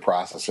through the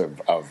process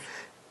of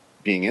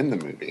being in the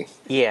movie.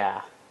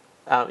 Yeah,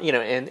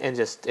 and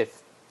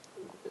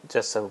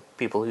just so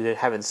people who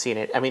haven't seen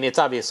it, I mean, it's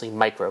obviously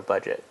micro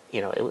budget.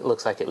 It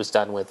looks like it was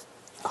done with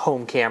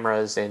home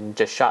cameras and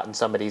just shot in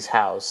somebody's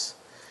house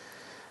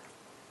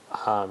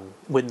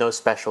with no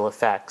special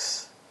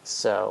effects.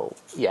 So,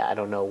 yeah, I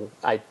don't know.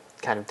 I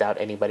kind of doubt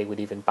anybody would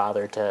even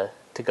bother to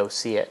go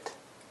see it.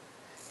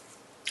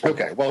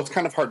 Okay, well, it's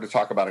kind of hard to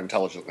talk about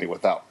intelligently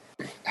without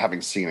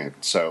having seen it,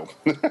 so...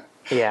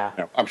 Yeah.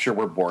 I'm sure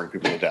we're boring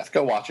people to death.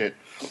 Go watch it.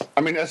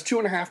 I mean, as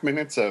 2.5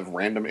 minutes of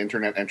random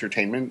internet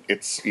entertainment,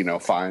 it's,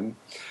 fine.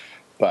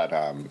 But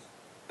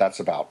that's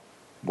about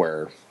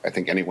where I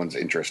think anyone's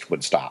interest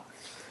would stop.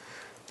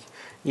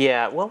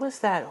 Yeah, what was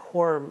that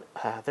horror...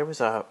 there was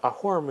a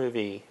horror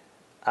movie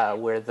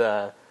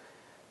where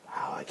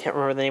I can't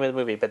remember the name of the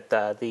movie, but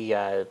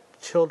the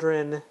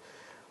children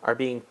are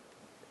being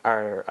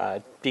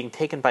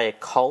taken by a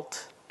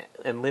cult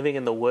and living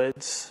in the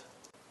woods.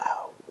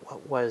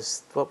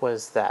 What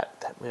was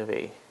that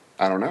movie?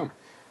 I don't know.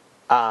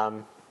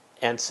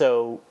 And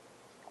so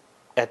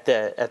at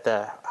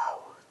the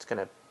it's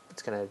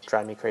gonna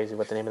drive me crazy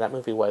what the name of that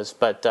movie was,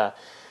 but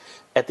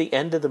at the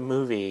end of the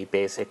movie,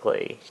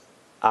 basically,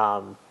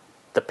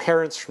 the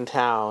parents from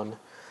town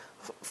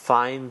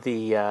find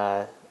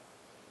the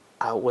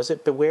was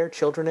it Beware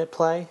Children at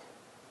Play?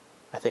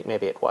 I think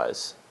maybe it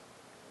was.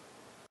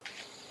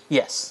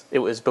 Yes, it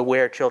was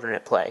Beware Children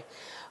at Play.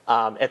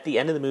 At the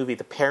end of the movie,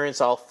 the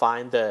parents all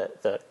find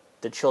the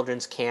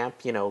children's camp,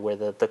 where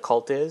the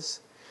cult is,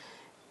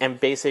 and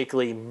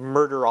basically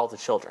murder all the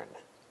children.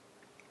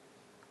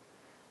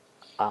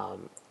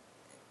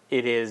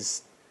 It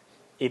is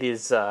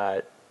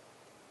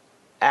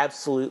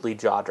absolutely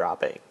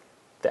jaw-dropping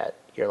that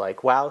you're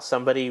like, wow,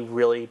 somebody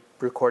really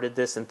recorded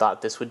this and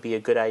thought this would be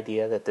a good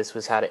idea, that this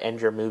was how to end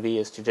your movie,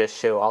 is to just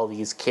show all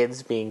these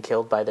kids being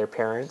killed by their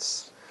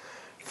parents.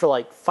 For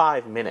like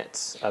 5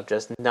 minutes of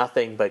just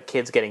nothing but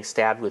kids getting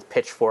stabbed with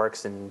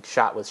pitchforks and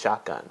shot with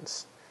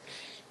shotguns.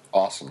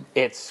 Awesome.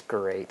 It's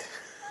great.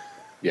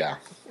 Yeah.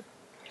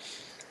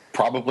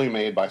 Probably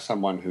made by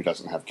someone who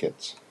doesn't have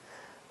kids.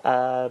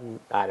 I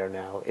don't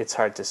know. It's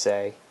hard to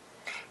say.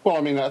 Well,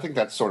 I mean, I think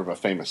that's sort of a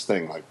famous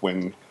thing. Like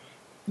when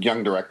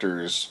young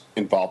directors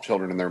involve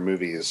children in their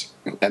movies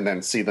and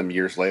then see them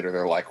years later,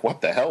 they're like,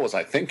 what the hell was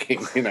I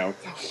thinking?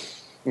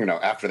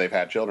 After they've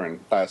had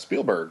children.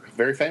 Spielberg,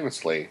 very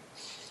famously,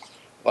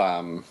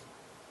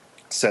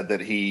 said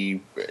that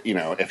he,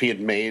 if he had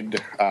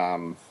made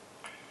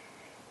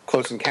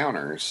Close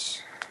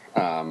Encounters,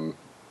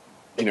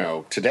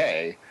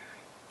 today,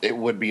 it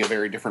would be a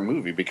very different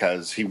movie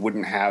because he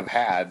wouldn't have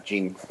had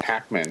Gene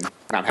Hackman.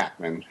 Not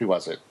Hackman. Who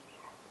was it?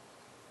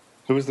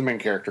 Who was the main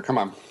character? Come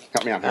on,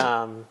 help me out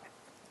here.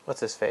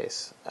 What's his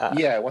face?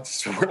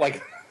 We're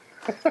like...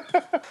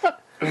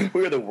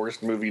 We're the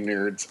worst movie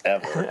nerds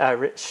ever.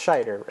 Rich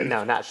Scheider.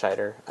 No, not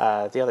Scheider.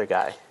 The other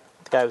guy.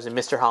 The guy who was in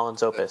Mr.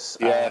 Holland's Opus.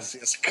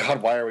 Yes.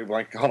 God, why are we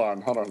blank? Hold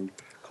on.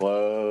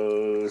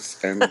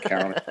 Close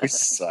Encounter. We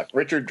suck.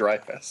 Richard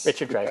Dreyfuss.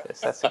 Richard Dreyfuss,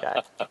 that's the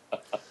guy.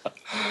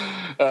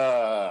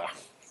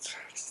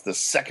 It's the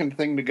second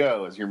thing to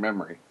go is your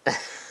memory.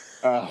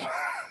 uh,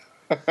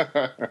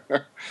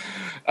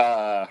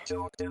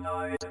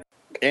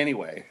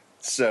 anyway,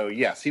 so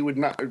yes, he would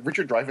not.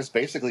 Richard Dreyfuss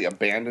basically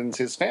abandons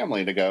his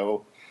family to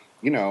go,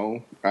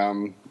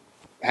 hang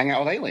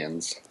out with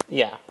aliens.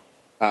 Yeah.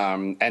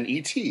 And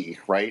E.T.,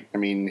 right? I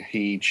mean,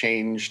 he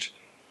changed,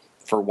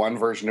 for one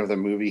version of the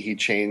movie, he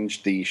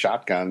changed the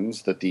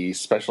shotguns that the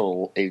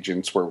special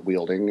agents were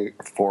wielding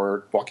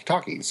for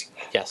walkie-talkies.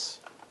 Yes.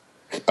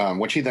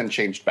 Which he then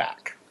changed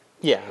back.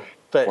 Yeah,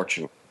 but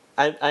Fortunately.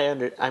 I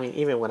mean,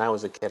 even when I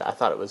was a kid, I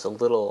thought it was a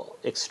little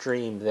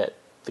extreme that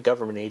the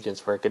government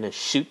agents were going to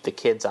shoot the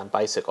kids on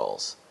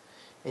bicycles.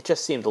 It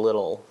just seemed a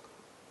little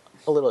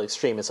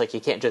extreme. It's like you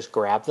can't just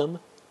grab them.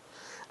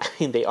 I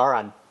mean, they are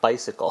on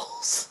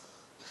bicycles.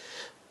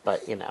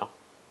 But,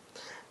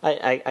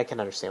 I can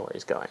understand where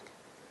he's going.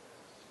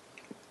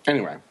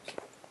 Anyway.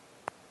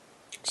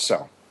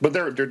 So, but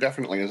there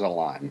definitely is a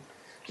line.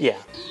 Yeah.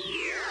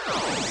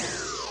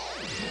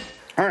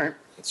 All right.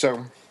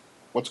 So,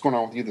 what's going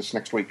on with you this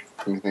next week?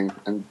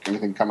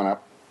 Anything coming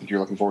up that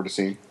you're looking forward to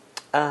seeing?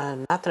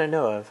 Not that I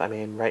know of. I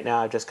mean, right now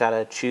I've just got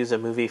to choose a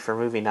movie for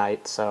movie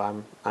night,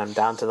 so I'm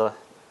down to the,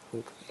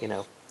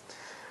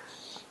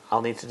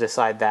 I'll need to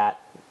decide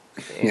that.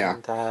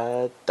 And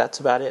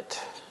that's about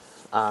it.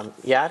 I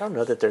don't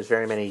know that there's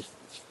very many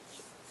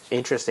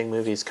interesting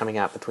movies coming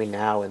out between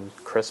now and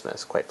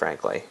Christmas, quite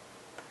frankly.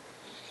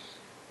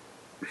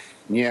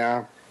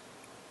 Yeah.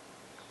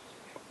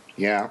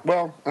 Yeah.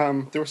 Well,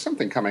 there was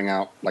something coming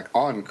out like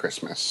on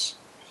Christmas.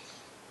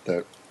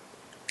 There's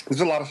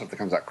a lot of stuff that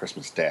comes out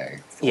Christmas Day.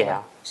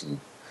 Yeah.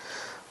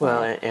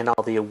 Well, and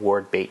all the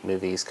award bait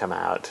movies come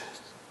out.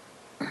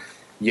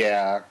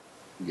 Yeah.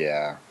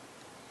 Yeah.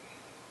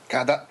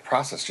 God, that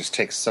process just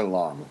takes so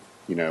long,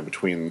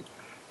 between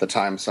the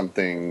time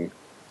something,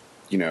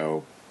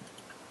 if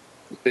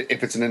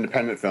it's an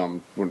independent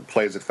film, when it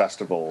plays at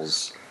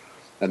festivals,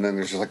 and then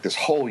there's just like this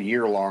whole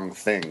year-long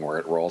thing where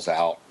it rolls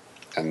out,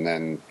 and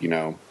then,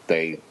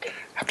 they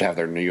have to have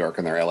their New York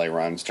and their LA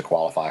runs to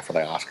qualify for the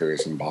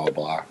Oscars and blah, blah,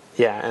 blah.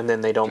 Yeah, and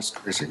then they don't... Just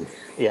crazy.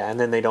 Yeah, and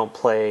then they don't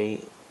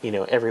play,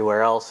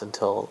 everywhere else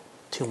until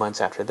 2 months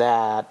after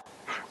that.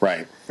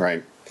 Right.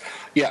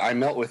 Yeah, I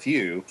Melt With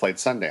You played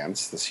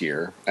Sundance this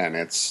year, and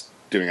it's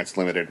doing its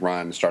limited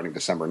run starting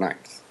December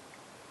 9th.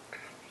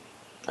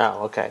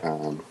 Oh, okay.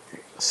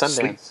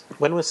 Sundance.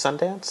 When was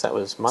Sundance? That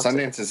was months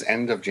Sundance is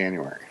end of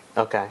January.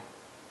 Okay.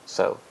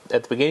 So,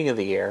 at the beginning of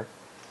the year.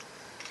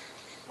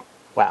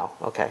 Wow,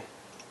 okay.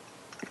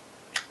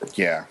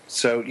 Yeah.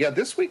 So,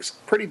 this week's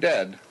pretty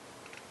dead.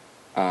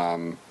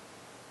 Yeah,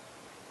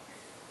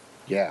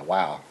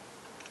 wow.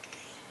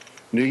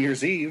 New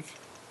Year's Eve.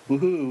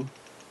 Woohoo.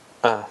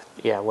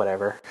 Yeah,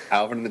 whatever.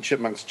 Alvin and the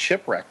Chipmunks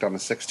Chipwrecked on the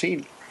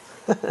 16th.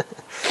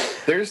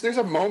 There's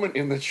a moment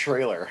in the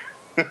trailer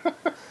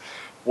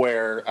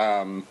where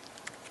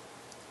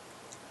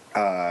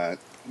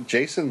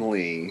Jason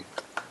Lee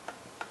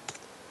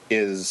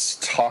is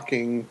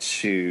talking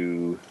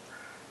to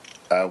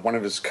one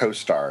of his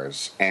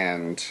co-stars,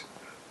 and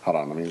hold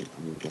on, let me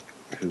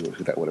look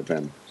who that would have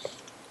been.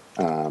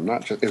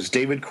 It was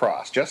David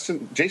Cross.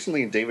 Jason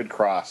Lee and David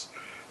Cross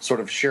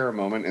sort of share a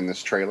moment in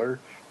this trailer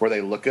where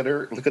they look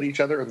at each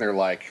other, and they're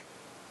like,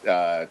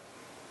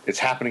 "It's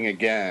happening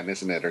again,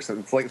 isn't it?" Or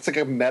something. It's like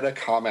a meta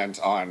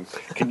comment on,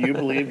 "Can you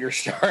believe you're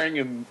starring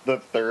in the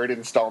third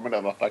installment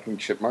of a fucking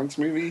Chipmunks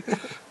movie?"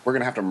 We're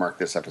gonna have to mark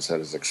this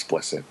episode as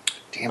explicit.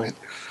 Damn it.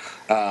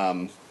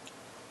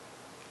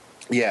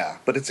 Yeah,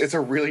 but it's a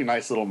really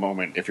nice little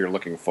moment if you're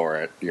looking for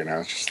it.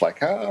 It's just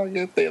like, oh,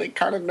 yeah, they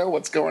kind of know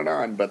what's going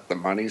on, but the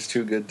money's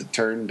too good to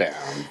turn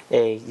down.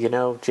 Hey,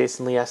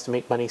 Jason Lee has to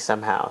make money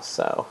somehow,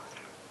 so.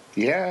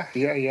 Yeah.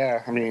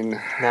 I mean,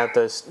 now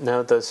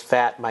those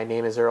fat "My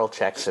Name Is Earl"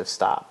 checks have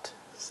stopped.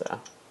 So.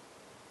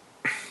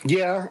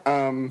 Yeah,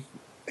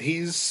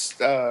 he's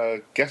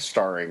guest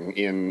starring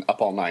in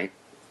Up All Night,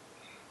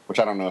 which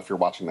I don't know if you're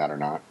watching that or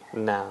not.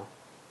 No.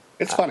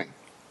 It's funny.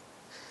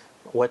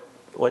 What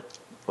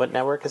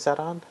network is that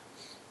on?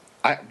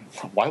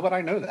 Why would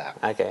I know that?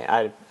 Okay,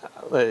 I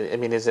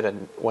mean, is it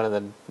one of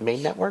the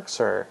main networks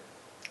or?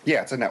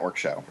 Yeah, it's a network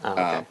show. Oh,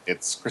 okay.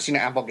 It's Christina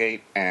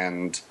Applegate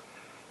and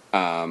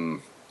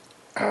Amy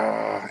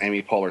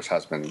Poehler's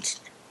husband,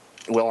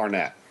 Will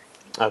Arnett.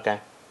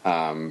 Okay.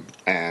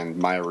 And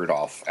Maya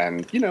Rudolph,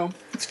 and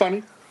it's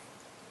funny.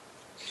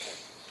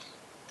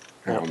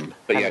 But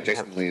yeah,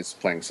 Jason Lee is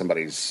playing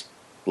somebody's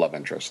love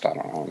interest. I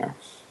don't know.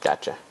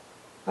 Gotcha.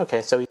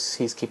 Okay, so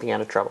he's keeping out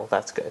of trouble.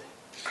 That's good.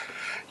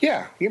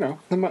 Yeah,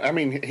 I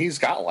mean, he's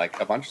got like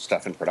a bunch of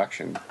stuff in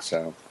production.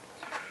 So,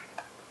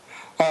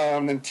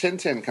 then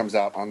Tintin comes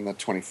out on the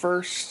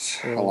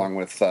 21st, along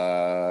with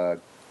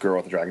Girl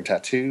with the Dragon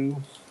Tattoo.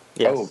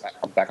 Yes.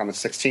 Oh, back on the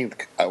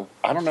 16th.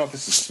 I don't know if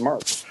this is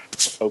smart.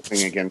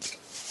 Opening against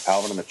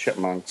Alvin and the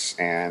Chipmunks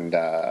and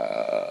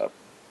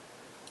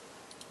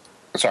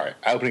Sorry,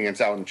 opening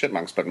against Alvin and the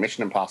Chipmunks, but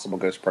Mission Impossible: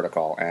 Ghost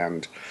Protocol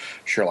and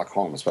Sherlock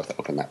Holmes both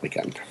open that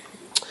weekend.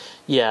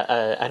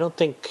 Yeah, I don't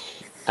think.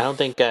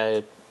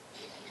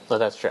 Well,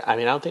 that's true. I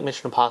mean, I don't think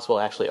Mission Impossible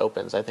actually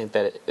opens. I think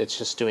that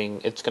it's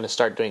going to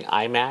start doing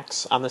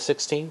IMAX on the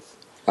 16th.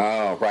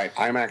 Oh, right.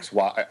 IMAX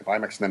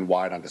and then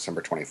wide on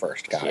December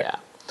 21st. Got it.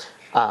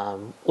 Yeah.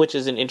 Which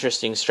is an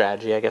interesting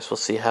strategy. I guess we'll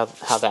see how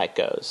that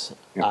goes.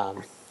 Yeah.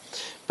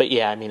 But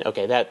yeah, I mean,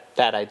 okay,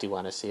 that I do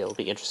want to see. It'll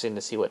be interesting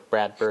to see what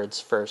Brad Bird's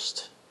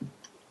first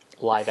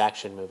live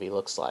action movie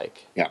looks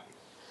like. Yeah.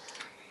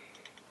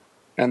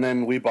 And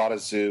then We Bought a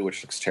Zoo,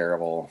 which looks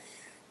terrible,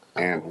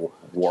 and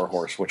War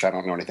Horse, which I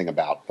don't know anything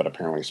about, but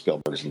apparently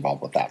Spielberg's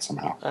involved with that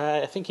somehow.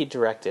 I think he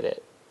directed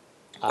it.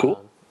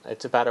 Cool.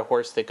 It's about a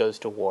horse that goes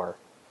to war.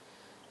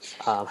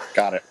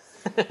 Got it.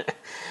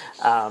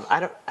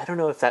 I don't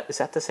know if that is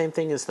that the same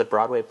thing as the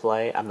Broadway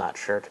play. I'm not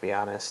sure, to be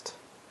honest.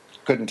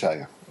 Couldn't tell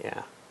you.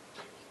 Yeah.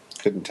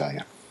 Couldn't tell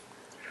you.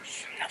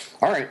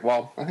 All right.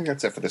 Well, I think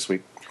that's it for this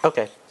week.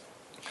 Okay.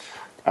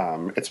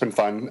 It's been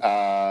fun.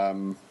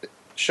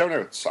 Show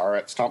notes are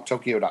at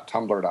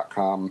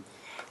stomptokyo.tumblr.com.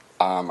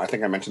 I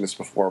think I mentioned this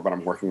before, but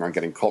I'm working on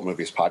getting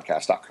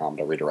cultmoviespodcast.com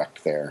to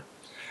redirect there.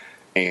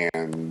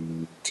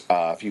 And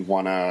if you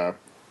want to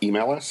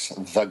email us,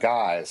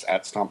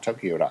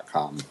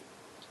 theguys@stomptokyo.com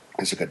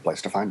is a good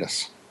place to find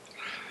us.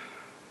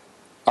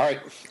 All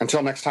right.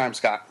 Until next time,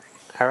 Scott.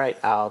 All right.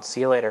 I'll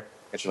see you later.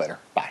 Catch you later.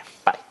 Bye.